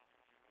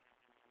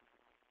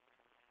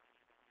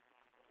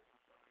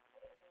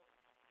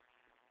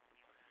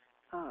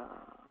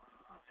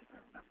 Let's see if I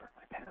remember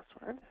my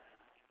password.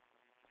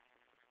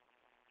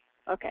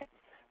 Okay,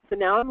 so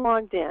now I'm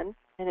logged in,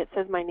 and it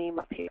says my name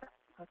up here,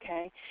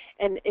 okay?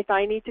 And if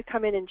I need to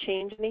come in and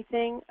change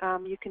anything,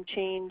 you can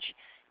change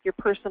your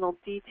personal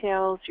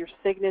details, your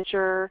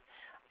signature.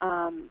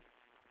 So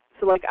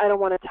like I don't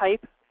want to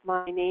type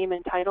my name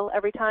and title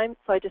every time,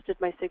 so I just did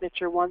my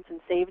signature once and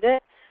saved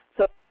it.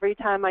 So every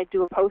time I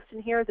do a post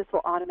in here, this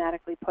will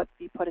automatically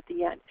be put at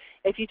the end.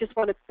 If you just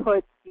want to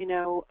put,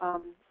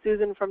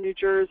 Susan from New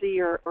Jersey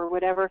or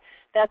whatever,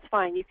 that's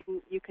fine.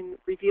 You can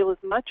reveal as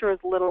much or as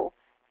little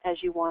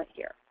as you want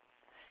here.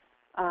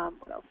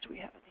 What else do we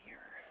have in here?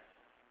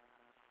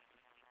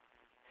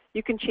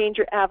 You can change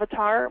your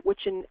avatar,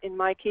 which in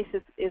my case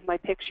is my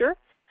picture.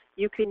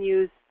 You can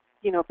use,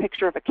 a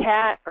picture of a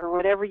cat or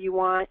whatever you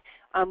want.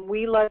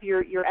 We love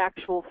your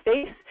actual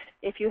face.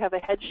 If you have a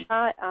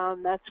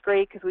headshot, that's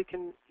great because we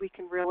can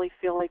really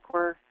feel like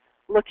we're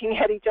looking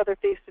at each other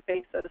face to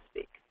face, so to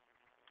speak.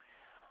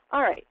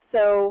 All right,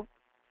 so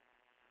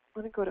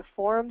I'm going to go to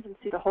forums and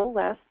see the whole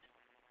list.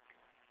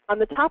 On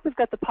the top, we've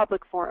got the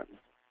public forums.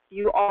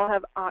 You all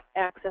have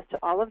access to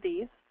all of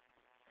these.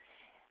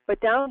 But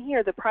down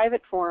here, the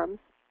private forums,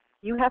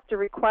 you have to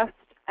request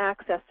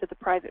access to the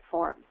private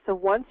forums. So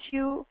once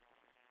you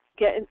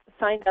get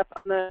signed up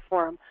on the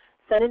forum,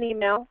 send an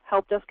email,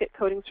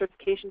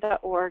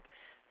 helpdesk@codingcertification.org,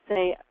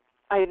 say,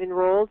 I've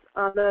enrolled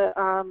on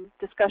the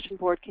discussion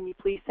board. Can you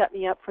please set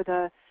me up for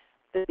the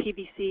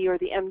PBC or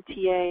the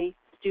MTA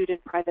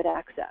student private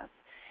access?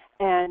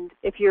 And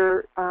if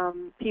you're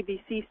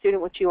PBC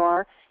student, which you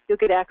are, you'll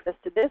get access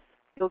to this.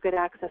 You'll get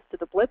access to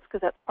the Blitz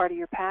because that's part of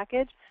your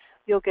package.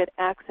 You'll get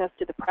access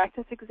to the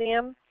practice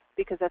exam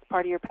because that's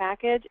part of your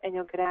package. And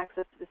you'll get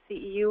access to the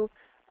CEU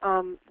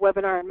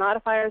webinar and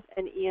modifiers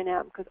and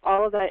E&M because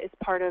all of that is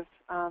part of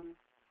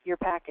your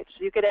package.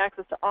 So you get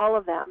access to all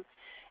of them.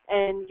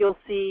 And you'll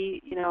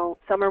see,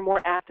 some are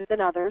more active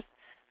than others.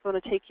 So I'm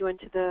going to take you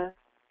into the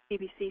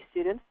PBC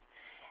students.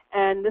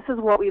 And this is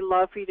what we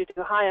love for you to do.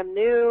 Hi, I'm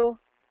new.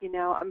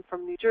 I'm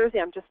from New Jersey.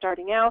 I'm just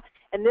starting out.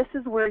 And this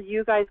is where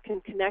you guys can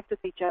connect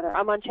with each other.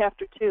 I'm on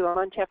chapter 2. I'm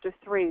on chapter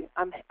 3.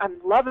 I'm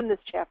loving this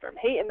chapter. I'm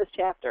hating this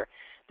chapter.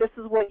 This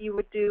is what you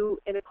would do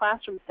in a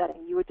classroom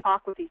setting. You would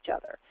talk with each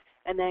other.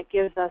 And that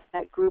gives us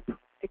that group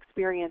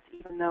experience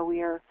even though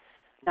we are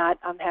not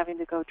having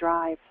to go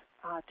drive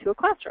to a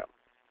classroom.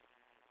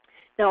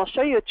 Now I'll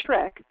show you a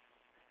trick.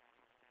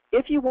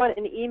 If you want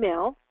an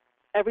email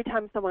every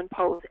time someone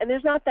posts, and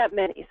there's not that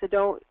many,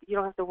 so you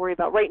don't have to worry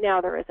about. Right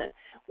now there isn't,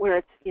 where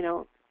it's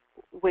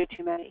way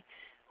too many.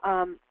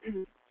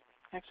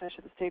 Actually, I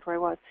should have stayed where I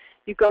was.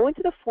 You go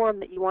into the forum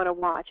that you want to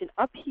watch, and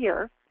up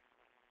here,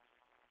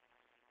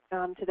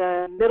 to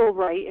the middle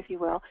right, if you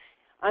will,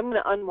 I'm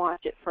going to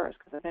unwatch it first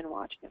because I've been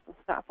watching it. So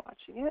stop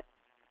watching it.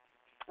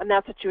 And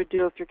that's what you would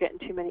do if you're getting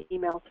too many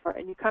emails for it.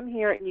 And you come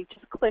here and you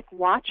just click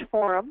Watch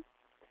Forum.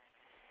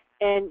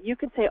 And you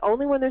can say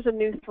only when there's a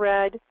new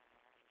thread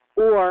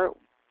or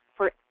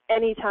for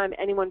any time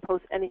anyone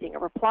posts anything, a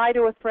reply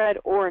to a thread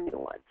or a new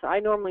one. So I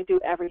normally do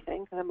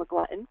everything because I'm a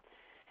glutton.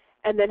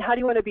 And then how do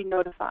you want to be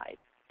notified?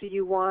 Do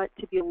you want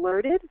to be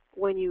alerted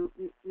when you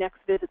next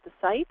visit the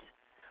site,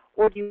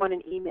 or do you want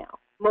an email?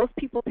 Most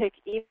people pick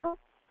email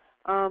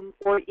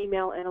or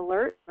email and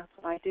alert. That's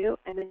what I do.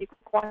 And then you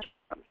click Watch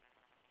Forum.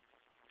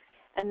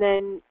 And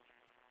then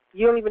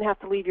you don't even have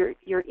to leave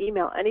your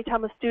email.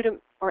 Anytime a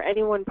student or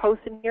anyone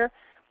posts in here,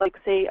 like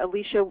say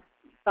Alicia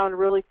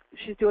found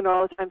she's doing it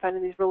all the time,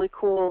 finding these really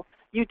cool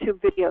YouTube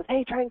videos.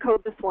 Hey, try and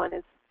code this one.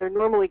 They're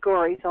normally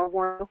gory, so I'll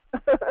warn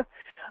you.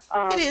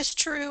 It is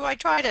true. I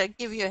try to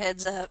give you a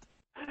heads up.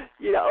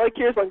 Like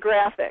here's one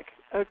graphic,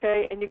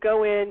 okay? And you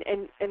go in,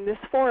 and this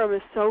forum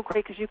is so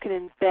great because you can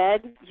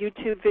embed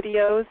YouTube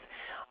videos,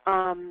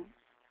 and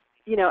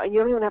you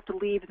don't even have to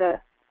leave the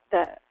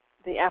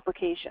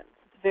application.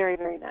 It's very,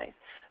 very nice.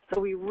 So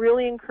we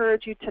really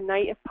encourage you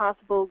tonight, if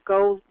possible,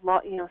 go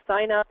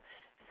sign up,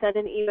 send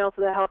an email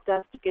to the help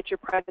desk to get your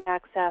private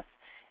access,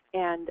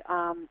 and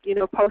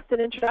post an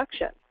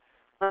introduction.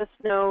 Let us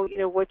know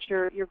what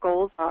your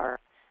goals are.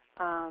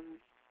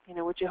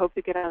 what you hope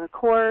to get out of the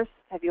course.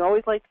 Have you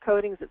always liked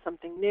coding? Is it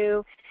something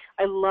new?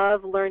 I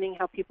love learning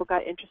how people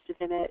got interested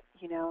in it,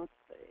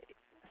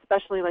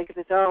 especially like if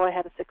it's, oh, I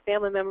had a sick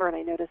family member and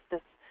I noticed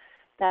this,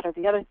 that, or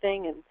the other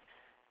thing, and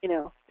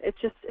it's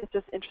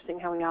just interesting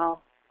how we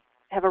all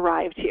have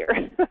arrived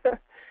here.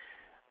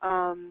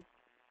 So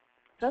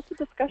that's the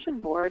discussion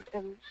board.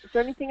 And is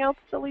there anything else,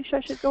 Alicia, I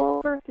should go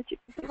over that you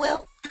can think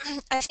Well,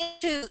 I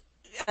think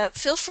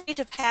feel free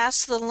to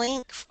pass the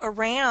link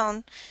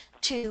around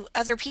to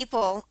other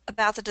people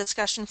about the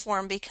discussion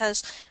forum,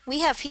 because we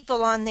have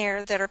people on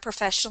there that are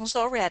professionals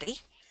already,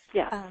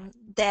 Yeah.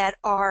 that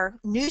are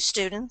new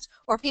students,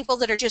 or people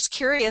that are just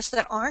curious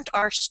that aren't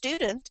our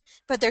student,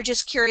 but they're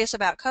just curious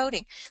about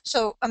coding.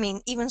 So, I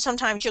mean, even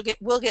sometimes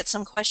we'll get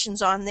some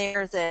questions on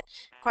there that,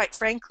 quite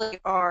frankly,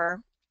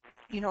 are,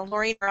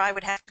 Lori or I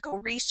would have to go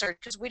research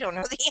because we don't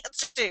know the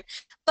answer to.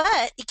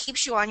 But it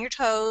keeps you on your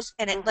toes,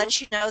 and it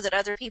lets you know that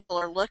other people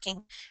are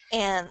looking.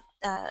 And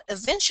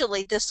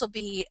eventually, this will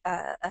be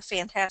a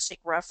fantastic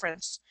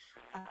reference,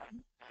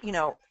 you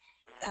know,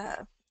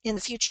 in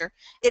the future.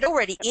 It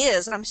already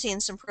is, and I'm seeing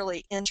some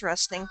really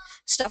interesting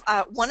stuff.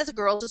 One of the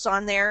girls is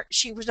on there.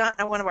 She was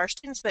not one of our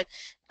students, but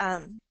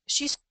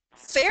she's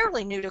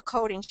fairly new to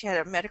coding. She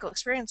had a medical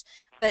experience,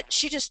 but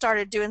she just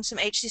started doing some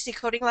HCC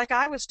coding like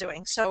I was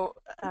doing. So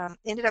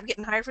ended up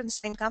getting hired from the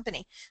same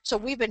company. So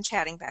we've been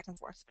chatting back and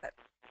forth. But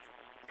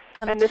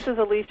and this is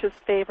Alicia's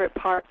favorite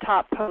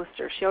top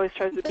poster. She always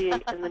tries to be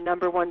in the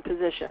 #1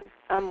 position.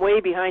 I'm way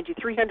behind you,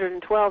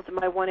 312 to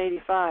my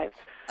 185.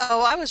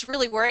 Oh, I was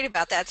really worried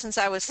about that since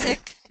I was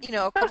sick,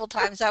 a couple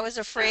times. I was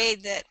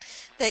afraid that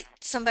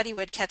somebody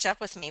would catch up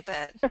with me,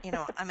 but,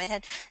 I'm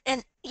ahead.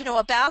 And,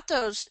 about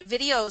those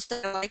videos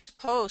that I like to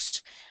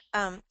post,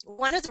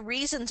 one of the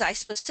reasons I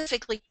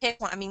specifically pick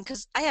one, I mean,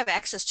 because I have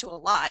access to a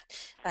lot,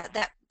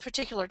 that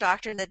particular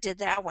doctor that did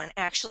that one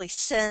actually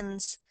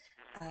sends,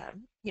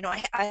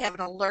 I have an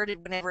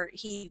alerted whenever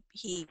he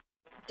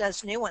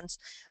does new ones,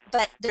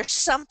 but there's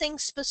something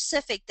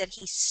specific that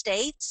he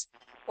states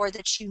or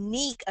that's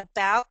unique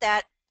about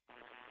that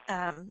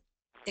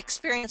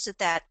experience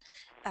that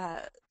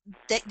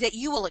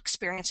you will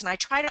experience. And I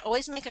try to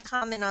always make a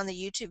comment on the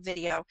YouTube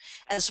video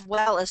as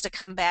well as to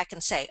come back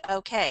and say,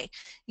 okay,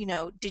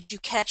 did you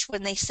catch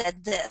when they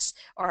said this?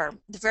 Or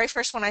the very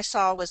first one I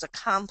saw was a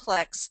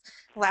complex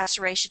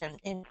laceration,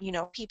 and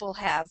people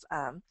have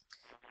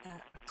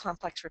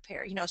complex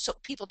repair, so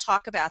people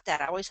talk about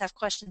that. I always have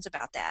questions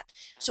about that.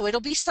 So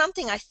it'll be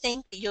something I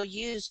think that you'll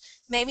use,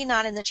 maybe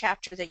not in the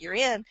chapter that you're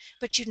in,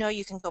 but you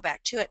can go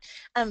back to it.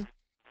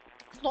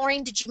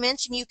 Lauren, did you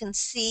mention you can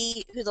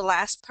see who the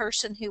last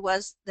person who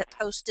was that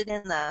posted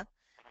in the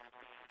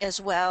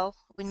as well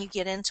when you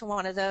get into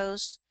one of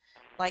those?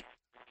 Like,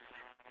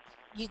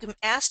 you can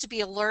ask to be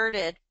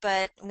alerted,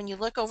 but when you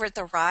look over at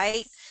the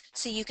right,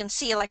 so you can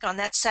see, like on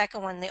that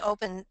second one, the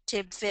open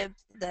tib fib,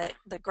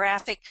 the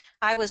graphic,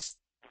 I was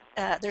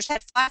there's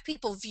had 5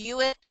 people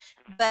view it,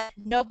 but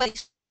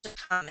nobody's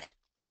comment.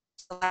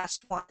 It's the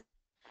last one.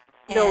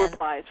 No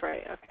replies,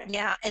 right? Okay.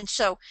 Yeah, and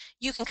so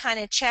you can kind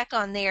of check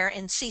on there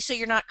and see, so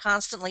you're not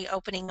constantly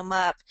opening them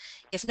up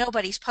if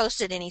nobody's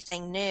posted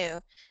anything new,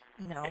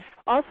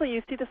 Also,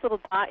 you see this little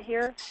dot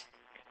here?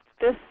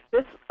 This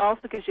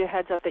also gives you a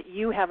heads up that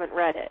you haven't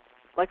read it.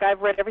 Like,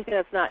 I've read everything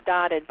that's not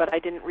dotted, but I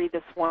didn't read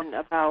this one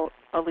about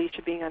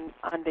Alicia being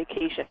on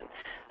vacation.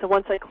 So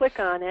once I click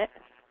on it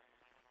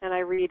and I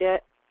read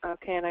it,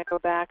 okay, and I go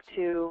back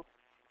to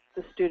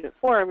the student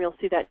forum, you'll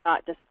see that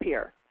dot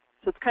disappear.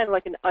 So it's kind of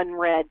like an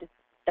unread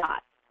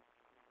dot.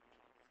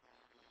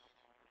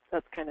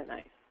 That's kind of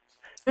nice.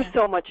 There's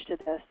so much to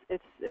this.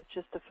 It's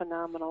just a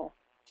phenomenal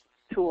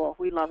tool.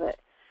 We love it.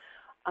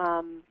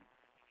 I'm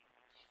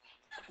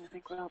trying to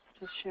think what else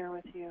to share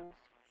with you.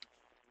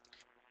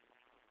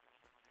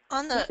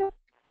 On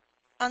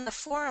the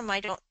forum, I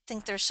don't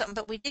think there's something,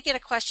 but we did get a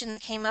question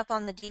that came up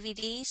on the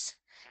DVDs.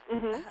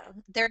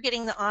 They're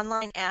getting the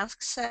online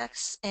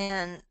access,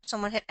 and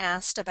someone had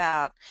asked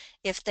about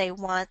if they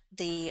want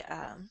the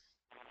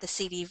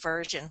CD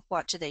version.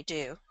 What do they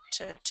do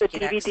to the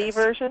get DVD access?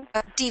 version?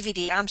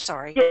 DVD. I'm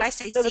sorry. Yeah, Did I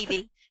say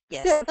CD?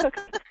 Yes. Yeah, it's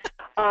okay.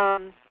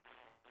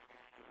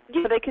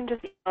 Yeah, they can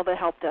just email the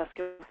help desk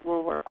and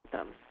we'll work with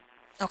them.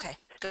 Okay,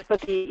 good.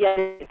 But the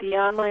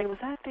online, was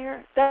that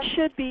there? That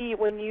should be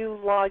when you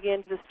log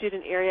into the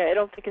student area. I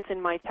don't think it's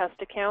in my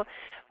test account,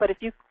 but if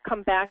you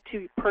come back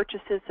to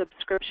purchases,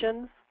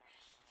 subscriptions,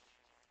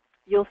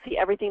 you'll see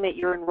everything that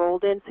you're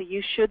enrolled in. So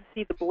you should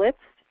see the Blitz.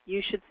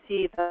 You should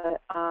see the,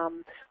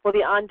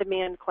 the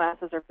on-demand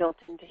classes are built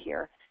into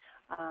here.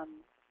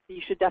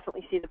 You should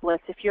definitely see the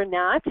Blitz. If you're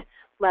not,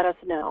 let us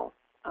know,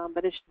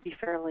 but it should be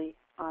fairly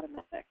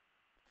automatic.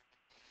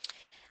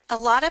 A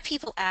lot of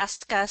people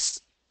ask us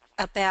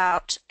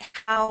about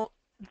how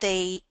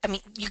you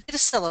get a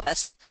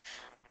syllabus.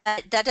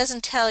 That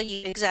doesn't tell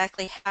you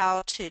exactly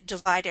how to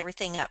divide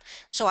everything up.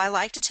 So I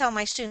like to tell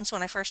my students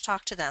when I first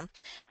talk to them,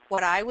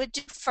 what I would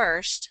do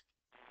first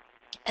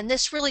And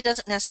this really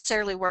doesn't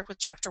necessarily work with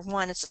Chapter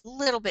 1. It's a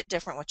little bit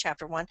different with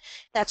Chapter 1.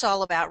 That's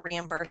all about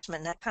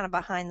reimbursement, that kind of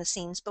behind the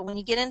scenes. But when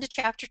you get into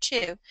Chapter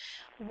 2,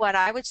 what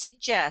I would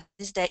suggest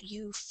is that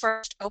you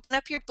first open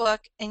up your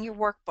book and your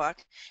workbook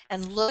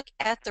and look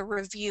at the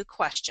review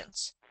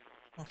questions.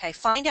 Okay,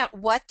 find out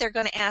what they're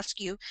going to ask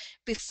you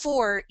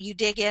before you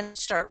dig in and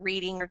start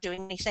reading or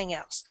doing anything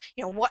else.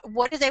 You know,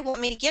 what do they want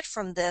me to get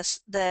from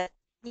this? That,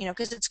 you know,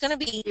 because it's going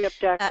to be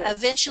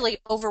eventually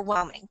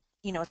overwhelming.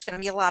 You know, it's going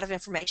to be a lot of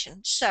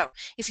information. So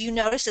if you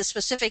notice it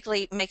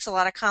specifically makes a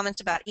lot of comments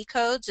about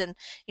e-codes, and,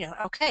 you know,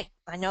 okay,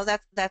 I know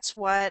that's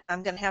what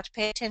I'm going to have to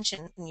pay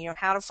attention, and, you know,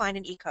 how to find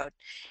an e-code.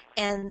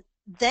 And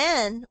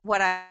then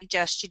what I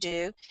suggest you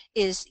do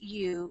is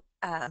you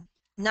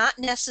not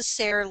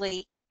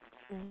necessarily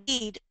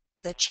read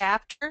the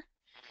chapter,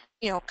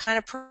 you know, kind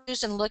of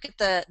peruse and look at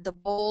the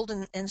bold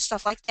and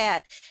stuff like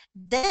that.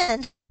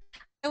 Then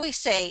I always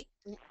say,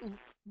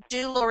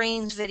 do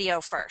Laureen's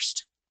video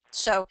first.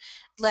 So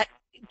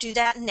do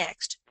that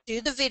next. Do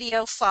the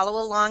video,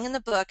 follow along in the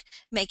book,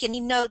 make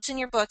any notes in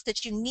your book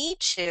that you need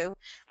to,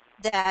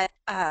 that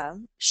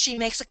she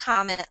makes a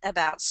comment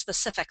about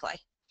specifically.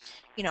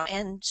 You know,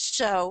 and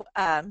so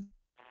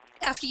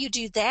after you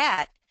do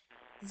that,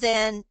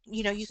 then,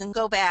 you know, you can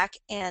go back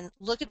and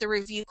look at the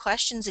review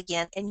questions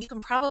again, and you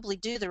can probably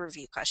do the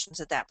review questions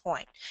at that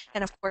point.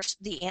 And of course,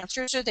 the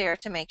answers are there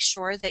to make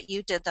sure that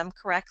you did them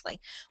correctly.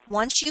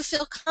 Once you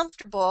feel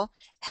comfortable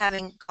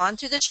having gone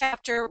through the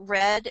chapter,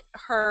 read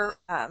her,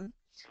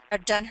 or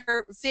done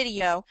her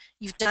video,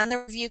 you've done the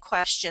review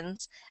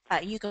questions,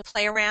 you can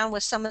play around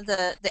with some of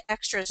the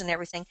extras and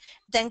everything,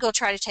 then go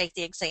try to take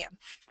the exam.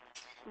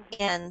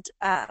 And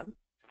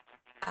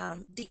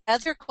the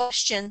other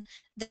question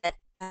that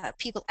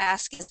people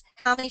ask is,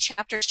 how many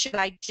chapters should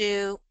I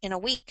do in a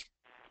week?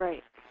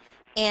 Right.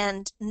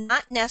 And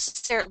not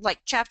necessarily, like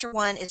Chapter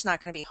 1 is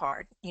not going to be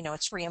hard. You know,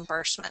 it's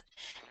reimbursement.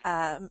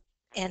 And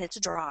it's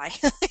dry.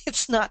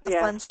 It's not the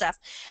fun stuff.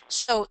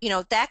 So, you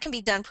know, that can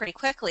be done pretty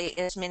quickly,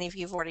 as many of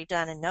you have already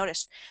done and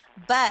noticed.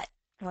 But,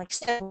 like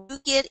I said, when you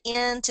get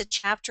into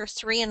Chapter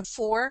 3 and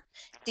 4,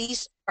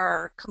 these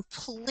are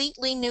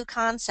completely new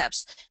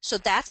concepts. So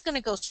that's going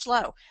to go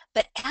slow.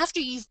 But after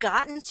you've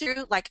gotten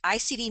through, like,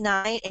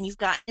 ICD-9 and you've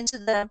gotten into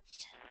the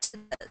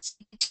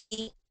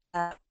CPT,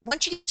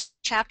 once you get to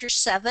Chapter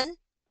 7,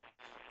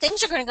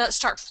 things are going to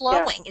start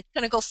flowing. Yeah. It's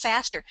going to go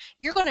faster.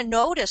 You're going to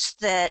notice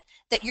that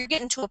you're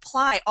getting to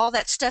apply all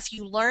that stuff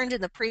you learned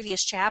in the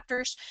previous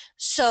chapters.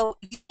 So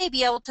you may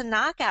be able to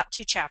knock out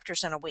 2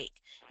 chapters in a week.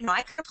 You know,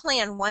 I can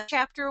plan 1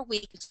 chapter a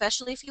week,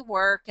 especially if you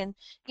work and,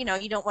 you know,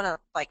 you don't want to,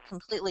 like,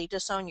 completely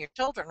disown your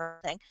children or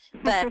anything.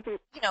 But,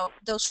 you know,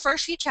 those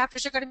first few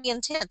chapters are going to be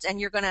intense, and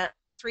you're going to,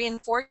 3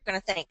 and 4, you're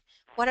going to think,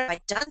 what have I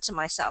done to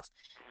myself?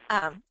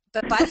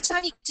 But by the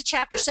time you get to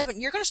Chapter 7,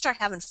 you're going to start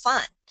having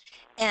fun.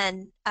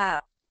 And,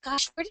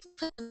 gosh, where did you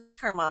put the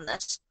term on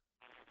this?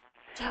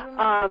 Do you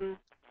remember?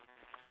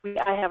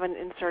 I haven't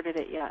inserted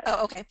it yet.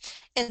 Oh, okay.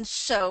 And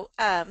so,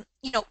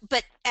 you know,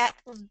 but at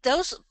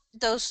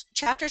those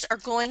chapters are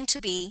going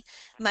to be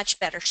much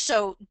better.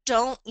 So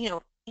don't, you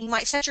know, you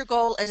might set your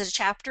goal as a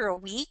chapter a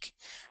week,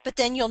 but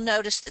then you'll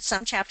notice that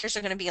some chapters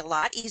are going to be a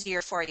lot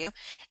easier for you,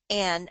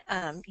 and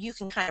you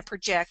can kind of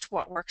project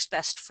what works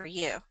best for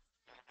you.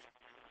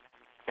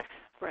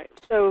 Right.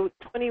 So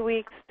 20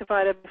 weeks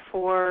divided by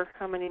 4,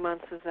 how many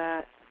months is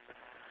that?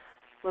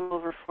 A little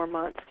over 4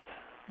 months,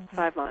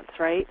 5 months,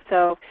 right?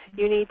 So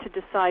you need to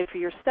decide for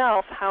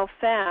yourself how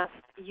fast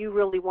you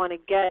really want to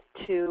get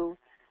to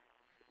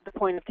the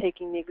point of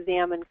taking the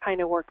exam and kind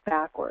of work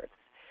backwards.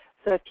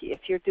 So if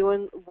you're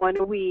doing 1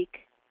 a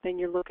week, then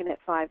you're looking at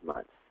 5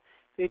 months.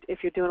 If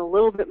you're doing a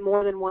little bit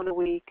more than 1 a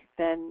week,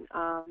 then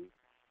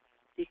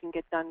you can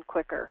get done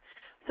quicker.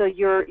 So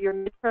your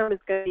midterm is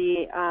going to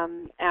be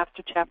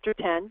after Chapter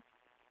 10,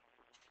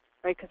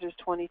 right, because there's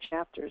 20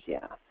 chapters,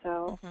 yeah.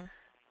 So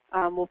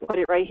we'll put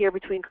it right here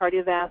between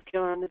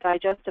cardiovascular and the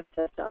digestive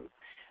system.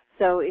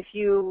 So if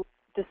you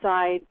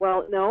decide,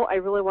 well, no, I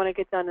really want to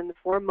get done in the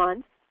 4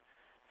 months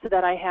so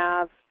that I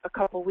have a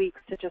couple weeks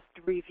to just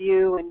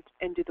review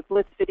and do the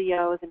blitz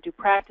videos and do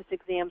practice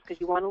exams, because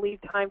you want to leave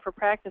time for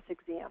practice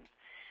exams.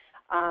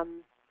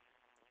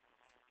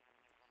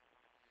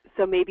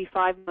 So maybe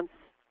 5 months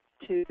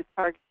to the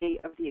target date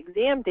of the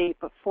exam date,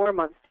 but 4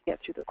 months to get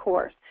through the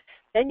course.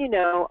 Then you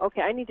know,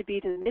 okay, I need to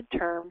be to the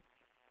midterm,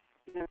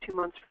 you know, 2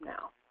 months from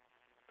now.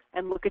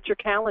 And look at your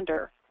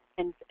calendar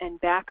and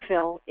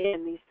backfill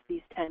in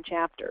these 10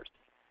 chapters.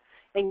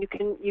 And you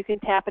can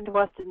tap into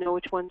us to know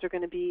which ones are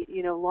going to be,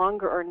 you know,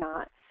 longer or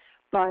not.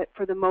 But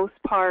for the most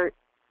part,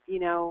 you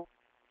know,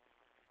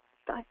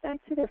 I'd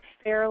say they're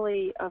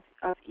fairly of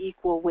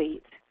equal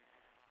weight.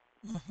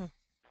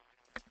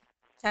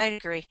 I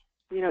agree.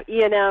 You know,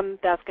 E&M,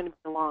 that's going to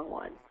be a long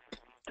one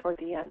toward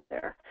the end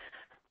there.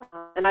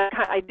 And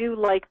I do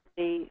like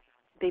they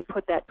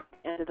put that at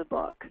the end of the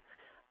book.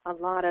 A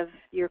lot of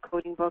your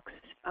coding books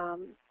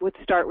would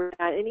start with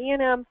that. And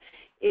E&M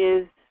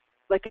is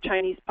like a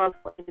Chinese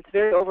puzzle, and it's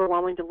very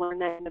overwhelming to learn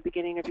that in the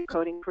beginning of your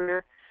coding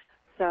career.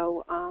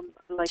 So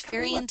like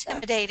Very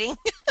intimidating.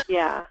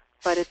 Yeah,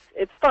 but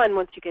it's fun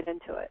once you get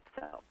into it.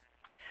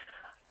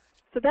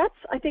 So that's,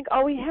 I think,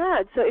 all we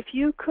had. So if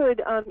you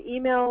could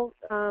email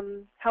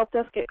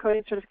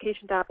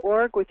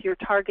helpdesk@codingcertification.org with your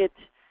target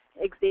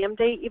exam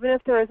date, even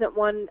if there isn't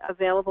one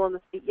available in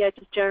the state yet,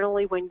 just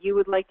generally when you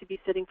would like to be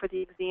sitting for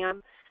the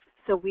exam,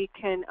 so we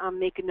can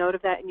make a note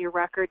of that in your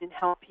record and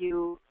help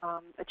you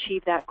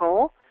achieve that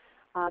goal.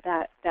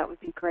 That would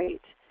be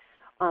great.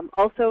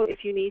 Also,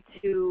 if you need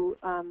to,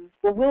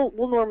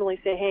 we'll normally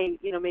say, hey,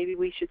 maybe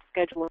we should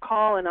schedule a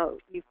call, and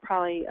you've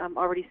probably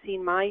already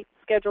seen my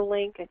schedule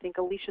link. I think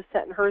Alicia's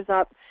setting hers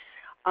up.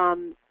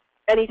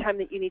 Anytime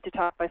that you need to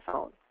talk by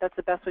phone, that's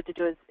the best way to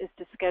do it, is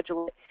to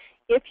schedule it.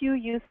 If you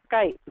use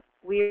Skype,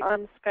 we're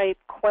on Skype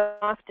quite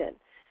often.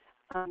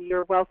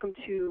 You're welcome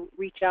to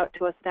reach out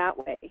to us that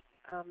way.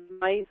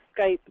 My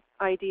Skype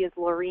ID is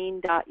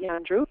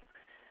laureen.yandrup.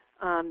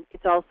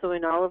 It's also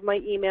in all of my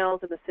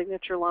emails and the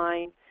signature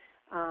line.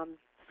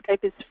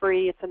 Skype is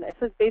free. It's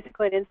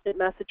basically an instant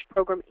message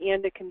program,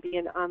 and it can be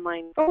an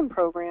online phone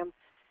program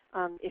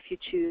if you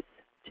choose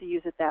to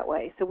use it that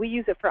way. So we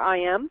use it for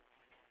IM,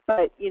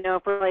 but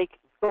if we're like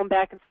going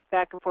back and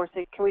forth,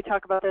 say, can we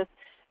talk about this?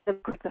 Then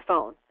click the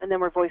phone, and then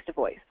we're voice to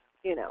voice.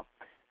 So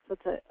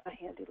it's a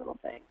handy little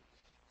thing.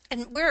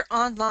 And we're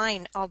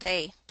online all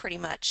day, pretty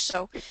much.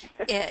 So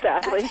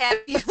Exactly. we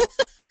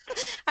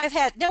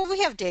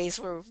have days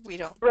where we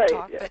don't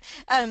talk, yeah.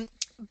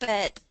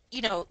 but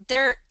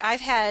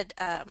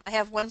I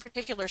have one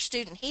particular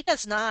student. He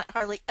does not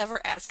hardly ever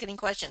ask any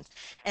questions,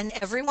 and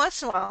every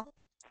once in a while,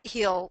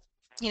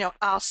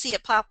 I'll see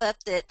it pop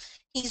up that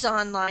he's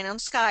online on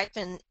Skype,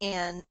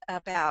 and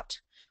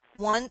about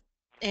one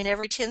in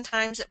every 10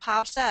 times it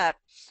pops up,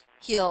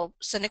 he'll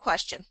send a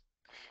question.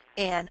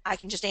 And I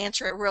can just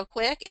answer it real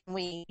quick, and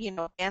we,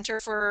 answer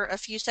for a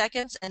few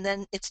seconds, and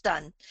then it's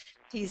done.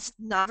 He's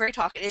not very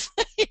talkative,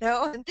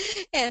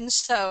 and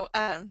so,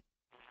 but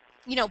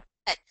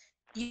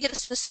you get a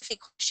specific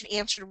question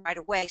answered right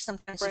away.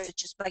 Sometimes if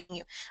it's just bugging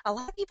you. A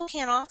lot of people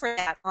can't offer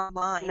that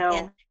online.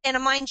 No.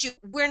 And mind you,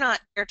 we're not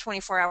there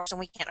 24 hours, and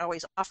we can't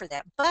always offer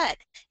that. But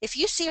if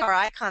you see our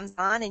icons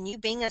on and you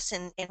bing us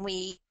and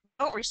we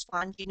don't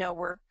respond,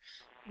 we're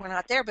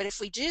not there. But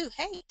if we do,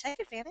 hey, take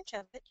advantage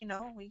of it.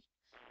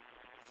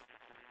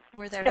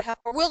 We're there to help.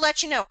 Or we'll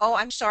let you know, oh,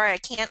 I'm sorry, I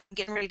can't, I'm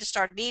getting ready to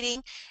start a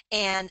meeting,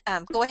 and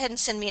go ahead and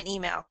send me an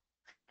email,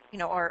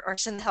 or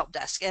send the help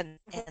desk, and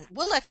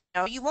we'll let you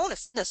know. You won't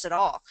offend us at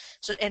all.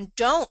 So, and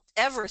don't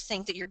ever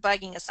think that you're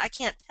bugging us. I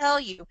can't tell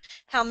you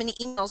how many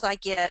emails I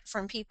get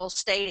from people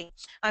stating,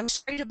 I'm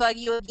sorry to bug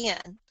you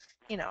again.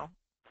 No,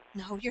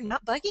 you're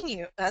not bugging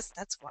you.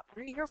 That's what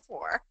we're here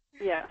for.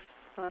 Yes,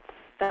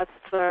 that's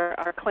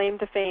our claim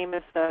to fame,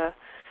 is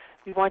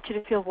we want you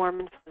to feel warm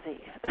and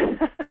fuzzy.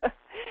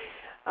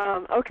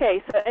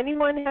 Okay, so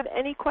anyone have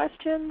any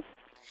questions?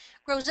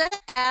 Rosetta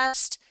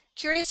asked,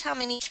 curious how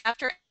many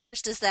chapter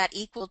hours does that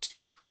equal to?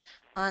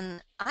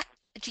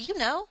 Do you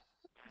know?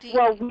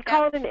 Well, we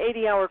call it an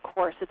 80-hour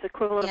course. It's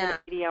equivalent of an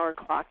 80-hour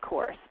clock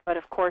course. But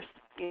of course,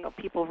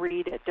 people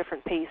read at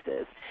different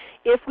paces.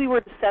 If we were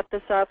to set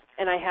this up,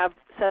 and I have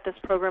set this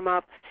program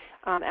up,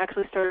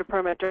 actually started a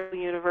program at Durham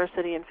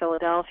University in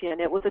Philadelphia, and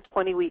it was a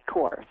 20-week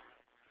course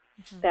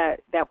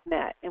that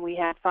met. And we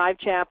had 5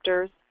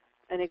 chapters,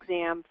 an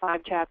exam,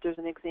 5 chapters,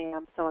 an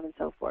exam, so on and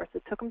so forth.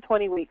 It took them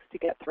 20 weeks to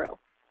get through.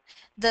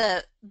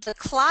 The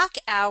clock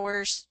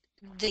hours,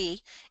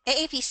 the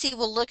AAPC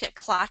will look at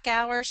clock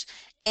hours,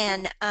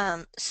 and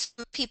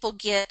some people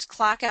get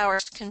clock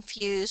hours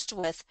confused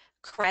with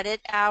credit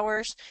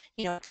hours.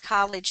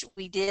 College,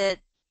 we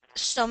did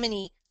so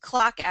many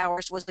clock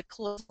hours was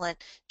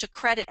equivalent to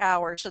credit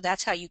hours, so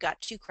that's how you got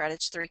 2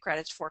 credits, 3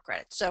 credits, 4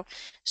 credits.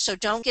 So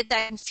don't get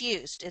that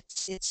confused.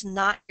 It's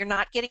not, you're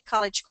not getting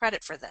college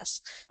credit for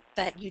this,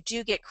 but you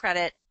do get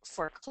credit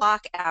for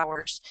clock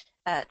hours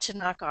to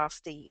knock off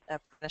the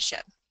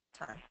apprenticeship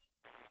time.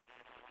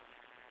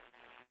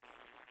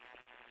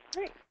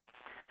 Great.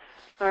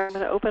 All right, I'm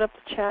going to open up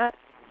the chat.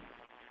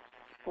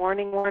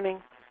 Warning,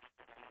 warning.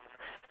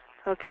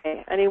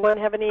 Okay, anyone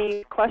have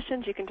any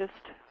questions? You can just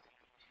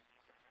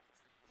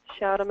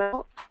shout them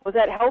out. Was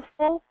that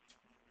helpful?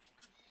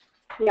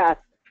 Yes.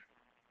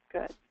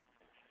 Good.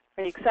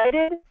 Are you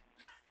excited?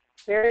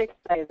 Very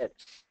excited.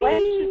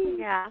 When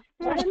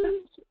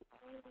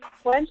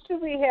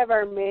should we have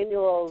our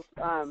manuals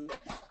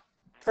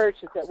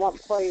purchased? At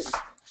what point?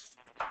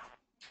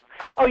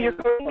 Oh, your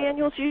coding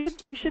manuals, you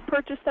should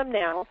purchase them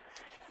now.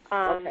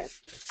 Okay.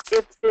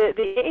 If the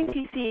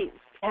AAPC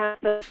has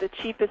the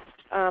cheapest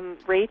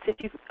rates, if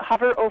you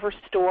hover over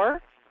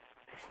store,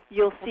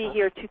 you'll see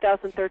here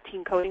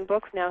 2013 coding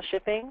books now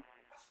shipping.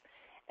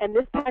 And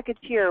this package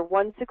here,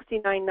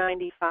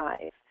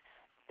 $169.95.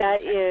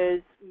 That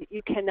is,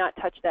 you cannot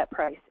touch that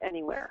price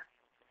anywhere.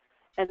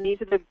 And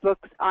these are the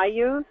books I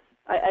use.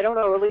 I don't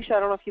know, Alicia, I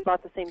don't know if you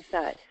bought the same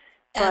set.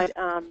 But,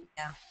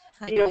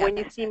 when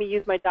you see me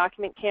use my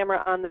document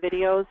camera on the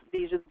videos,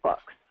 these are the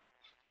books.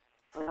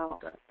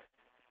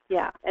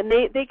 Yeah, and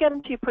they get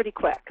them to you pretty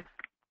quick.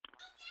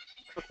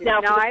 Okay.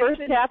 Now, for the I've first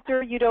been-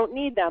 chapter, you don't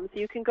need them, so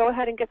you can go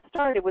ahead and get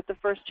started with the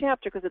first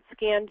chapter because it's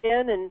scanned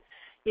in, and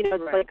you know,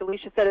 it's Right. like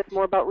Alicia said, it's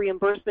more about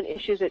reimbursement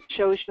issues. It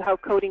shows you how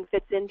coding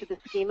fits into the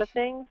scheme of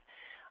things.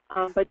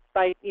 But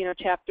by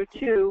chapter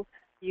 2,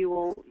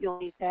 you'll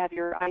need to have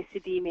your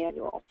ICD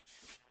manual.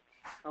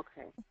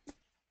 Okay.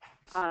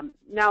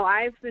 Now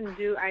I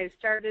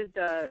started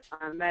the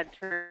med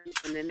terms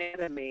and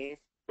anatomy,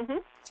 Mm-hmm.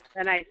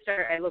 and I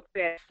looked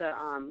at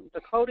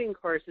the coding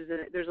courses,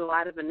 and there's a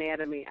lot of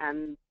anatomy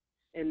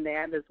in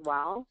that as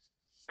well.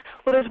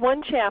 Well, there's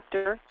one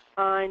chapter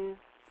on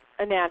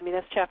anatomy.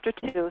 That's chapter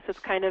 2. So it's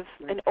kind of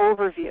an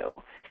overview.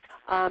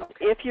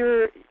 If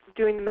you're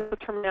doing the medical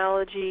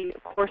terminology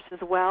course as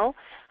well,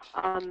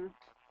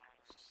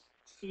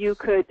 you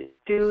could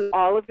do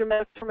all of your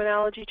medical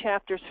terminology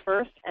chapters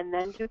first and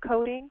then do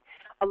coding.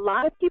 A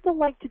lot of people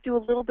like to do a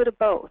little bit of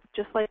both,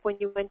 just like when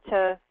you went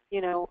to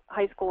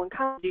high school and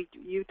college,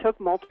 you took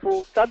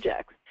multiple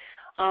subjects.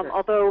 Sure.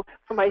 Although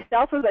for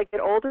myself, as I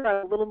get older,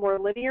 I'm a little more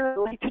linear. I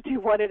like to do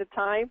one at a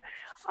time.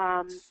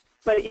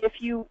 But if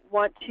you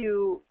want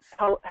to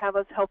have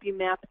us help you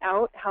map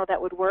out how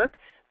that would work,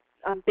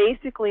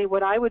 basically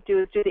what I would do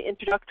is do the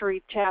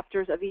introductory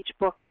chapters of each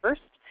book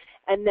first,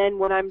 and then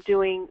when I'm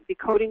doing the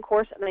coding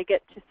course and I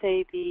get to,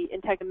 say, the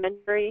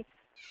integumentary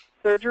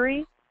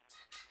surgery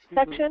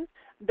section,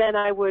 then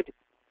I would,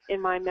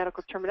 in my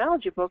medical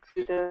terminology book,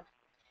 do the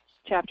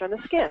chapter on the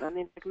skin, on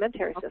the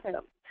integumentary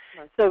system.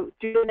 Right. So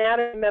do the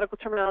anatomy and medical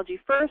terminology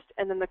first,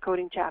 and then the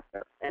coding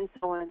chapter, and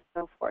so on and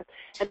so forth.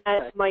 And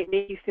that might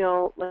make you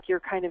feel like you're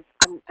kind of,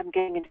 I'm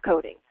getting into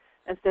coding,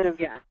 instead of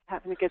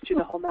having to get through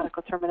the whole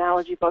medical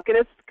terminology book. And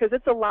it's because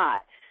it's a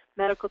lot.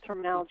 Medical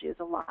terminology is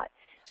a lot.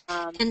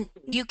 And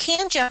you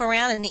can jump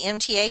around in the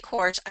MTA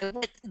course.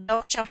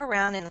 Don't jump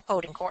around in the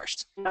coding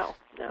course. No.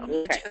 You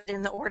need to do it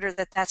in the order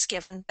that's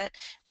given. But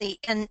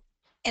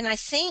and I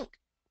think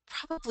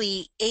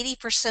probably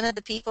 80% of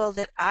the people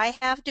that I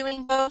have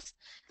doing both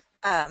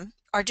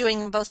are doing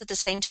them both at the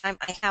same time.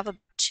 I have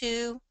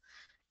two,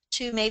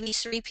 maybe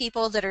 3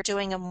 people that are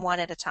doing them one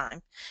at a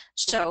time.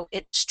 So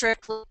it's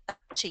strictly up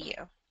to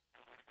you.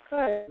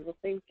 Good. Well,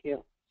 thank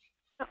you.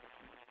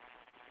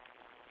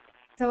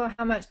 So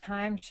how much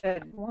time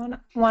should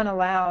one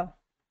allow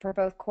for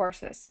both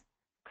courses?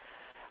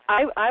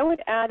 I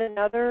would add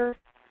another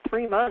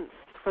 3 months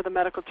for the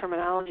medical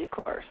terminology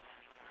course.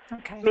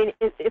 Okay. I mean,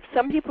 if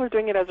some people are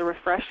doing it as a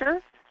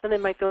refresher, then they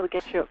might be able to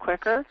get through it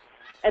quicker.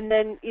 And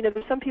then,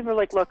 there's some people who are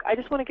like, look, I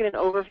just want to get an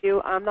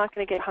overview. I'm not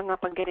going to get hung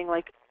up on getting,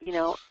 like,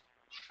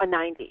 a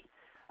 90.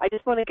 I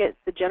just want to get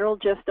the general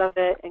gist of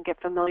it and get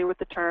familiar with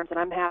the terms, and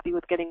I'm happy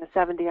with getting a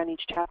 70 on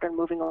each chapter and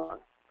moving along.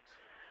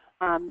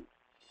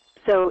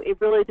 So it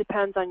really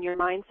depends on your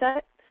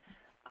mindset.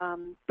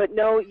 But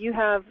no, you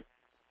have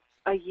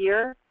a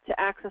year to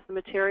access the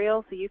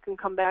material, so you can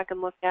come back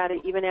and look at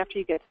it even after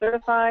you get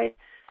certified.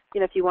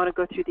 If you want to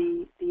go through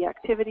the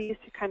activities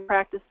to kind of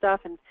practice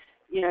stuff, and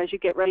as you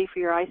get ready for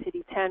your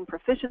ICD-10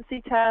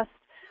 proficiency test,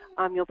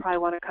 you'll probably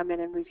want to come in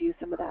and review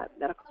some of that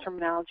medical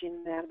terminology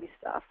and anatomy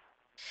stuff.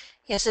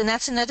 Yes, and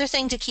that's another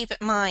thing to keep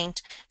in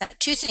mind.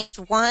 2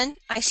 things. One,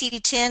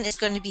 ICD-10 is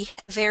going to be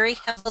very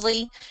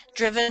heavily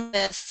driven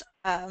with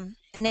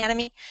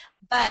anatomy,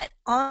 but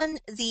on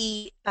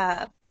the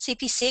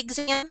CPC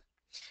exam,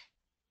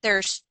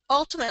 there's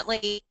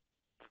ultimately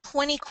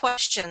 20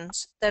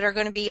 questions that are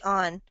going to be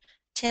on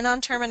 10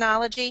 on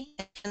terminology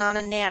and 10 on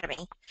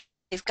anatomy.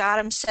 They've got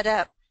them set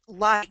up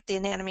like the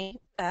anatomy,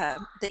 the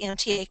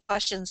MTA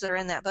questions that are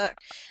in that book.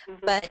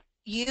 Mm-hmm. But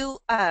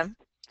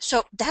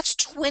so that's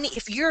 20.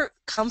 If you're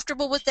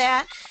comfortable with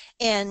that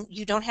and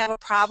you don't have a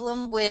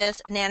problem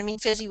with anatomy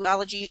and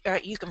physiology,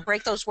 you can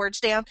break those words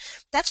down.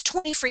 That's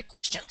 20 free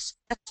questions.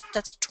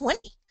 That's 20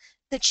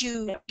 that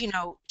you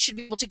should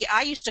be able to get.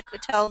 I used to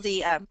tell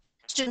the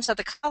students at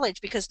the college,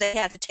 because they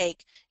had to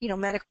take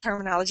medical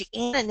terminology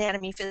and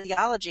anatomy and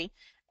physiology,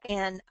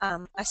 and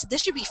I said,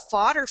 this should be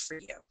fodder for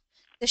you.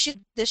 This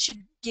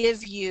should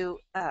give you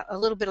a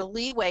little bit of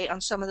leeway on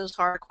some of those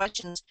hard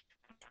questions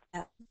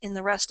in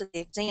the rest of the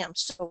exam.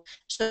 So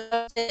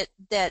that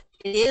it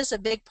is a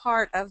big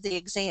part of the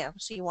exam.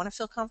 So you want to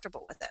feel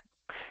comfortable with it.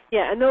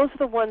 Yeah, and those are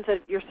the ones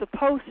that you're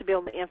supposed to be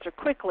able to answer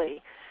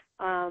quickly,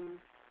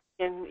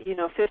 in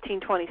 15,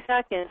 20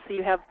 seconds. So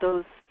you have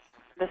the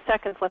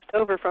seconds left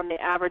over from the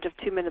average of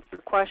 2 minutes per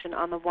question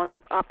on the one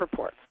op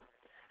reports.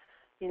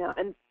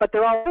 But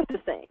they're all worth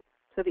the same.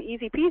 So the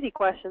easy peasy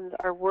questions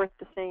are worth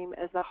the same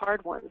as the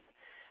hard ones.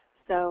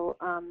 So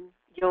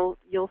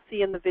you'll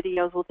see in the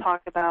videos we'll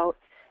talk about,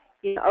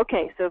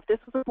 okay, so if this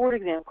was a board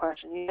exam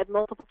question, you had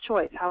multiple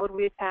choice, how would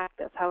we attack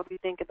this? How would we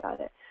think about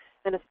it?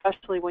 And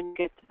especially when you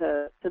get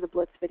to the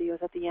Blitz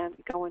videos at the end,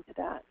 we go into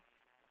that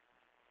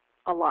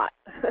a lot.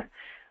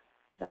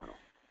 So.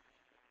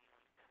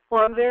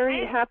 Well, I'm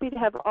very happy to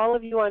have all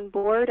of you on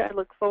board. I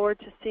look forward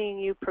to seeing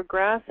you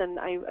progress, and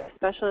I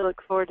especially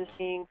look forward to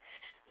seeing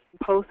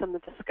posts on the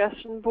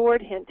discussion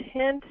board, hint,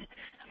 hint,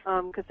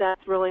 because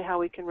that's really how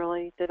we can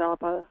really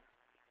develop a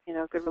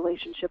good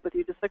relationship with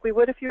you, just like we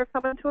would if you were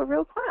coming to a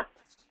real class.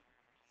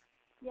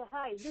 Yeah,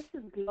 hi, this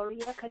is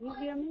Gloria. Can you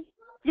hear me?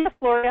 Yes,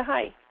 Gloria,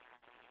 hi.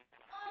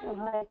 Oh,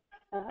 hi.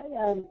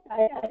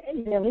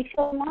 Is Alicia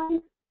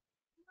online?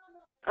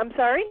 I'm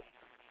sorry?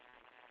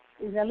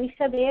 Is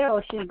Alicia there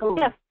or she's gone?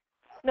 Yes.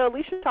 No,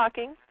 Alicia's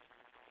talking.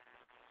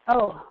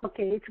 Oh,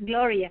 okay, it's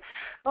Gloria.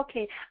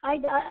 Okay, I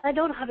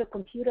don't have a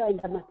computer and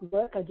I'm at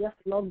work. I just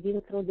logged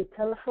in through the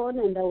telephone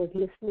and I was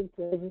listening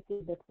to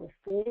everything that was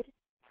said.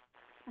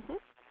 Mm-hmm.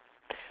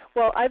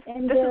 Well, this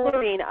is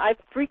Lorene. I've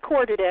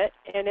recorded it,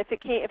 and if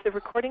the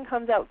recording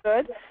comes out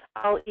good,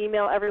 I'll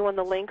email everyone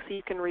the link so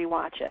you can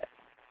rewatch it.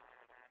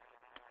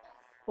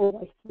 Oh,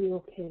 I see.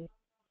 Okay.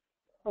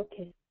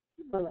 Okay.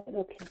 All right.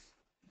 Okay.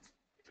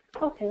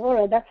 Okay. All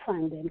right. That's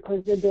fine then,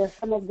 because there are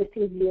some of the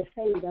things you're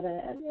saying that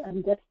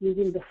I'm just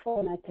using the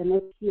phone. I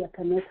cannot see. I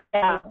cannot.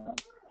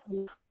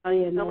 Yeah.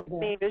 No,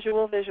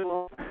 Visual.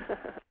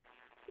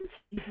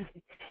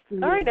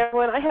 All right,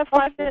 everyone. I have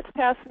 5 minutes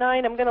past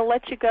 9. I'm going to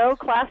let you go.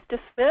 Class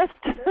dismissed.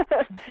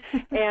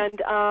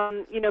 And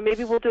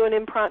maybe we'll do an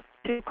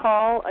impromptu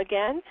call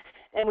again.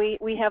 And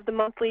we have the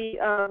monthly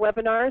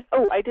webinars.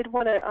 Oh, I did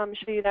want to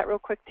show you that real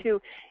quick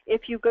too.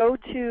 If you go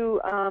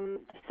to the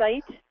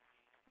site,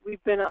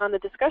 we've been on the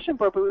discussion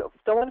board, but we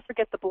don't want to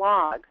forget the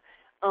blog.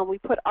 We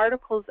put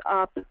articles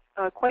up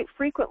quite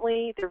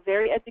frequently. They're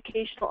very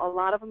educational. A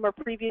lot of them are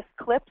previous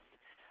clips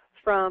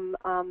from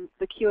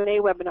the Q&A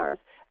webinars.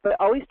 But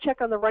always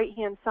check on the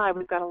right-hand side.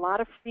 We've got a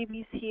lot of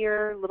freebies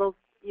here, little,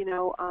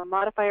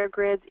 modifier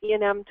grids,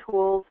 E&M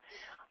tools.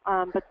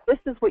 But this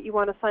is what you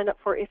want to sign up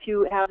for if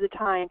you have the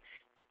time.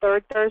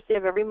 Third Thursday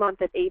of every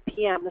month at 8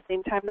 p.m., the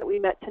same time that we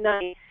met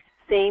tonight.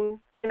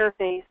 Same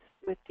interface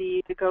with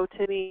the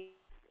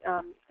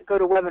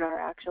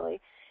GoToWebinar,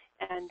 actually.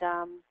 And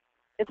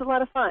it's a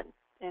lot of fun.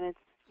 And it's,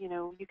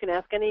 you can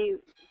ask any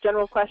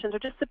general questions or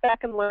just sit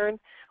back and learn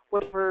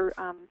whatever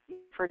you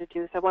prefer to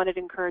do. So I wanted to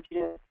encourage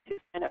you to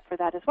sign up for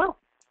that as well.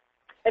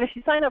 And if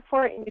you sign up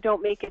for it and you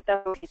don't make it,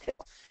 that's okay too.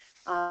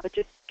 But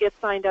just get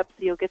signed up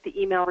so you'll get the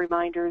email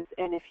reminders.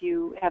 And if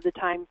you have the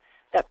time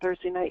that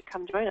Thursday night,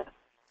 come join us.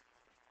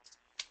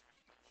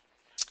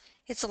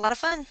 It's a lot of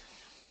fun.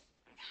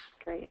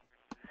 Great.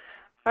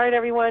 All right,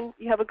 everyone.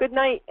 You have a good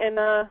night, and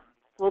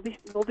we'll be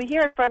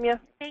hearing from you.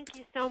 Thank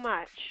you so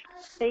much.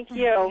 Thank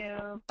you. Thank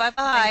you.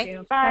 Bye-bye. Thank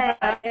you. Bye.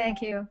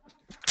 Thank you.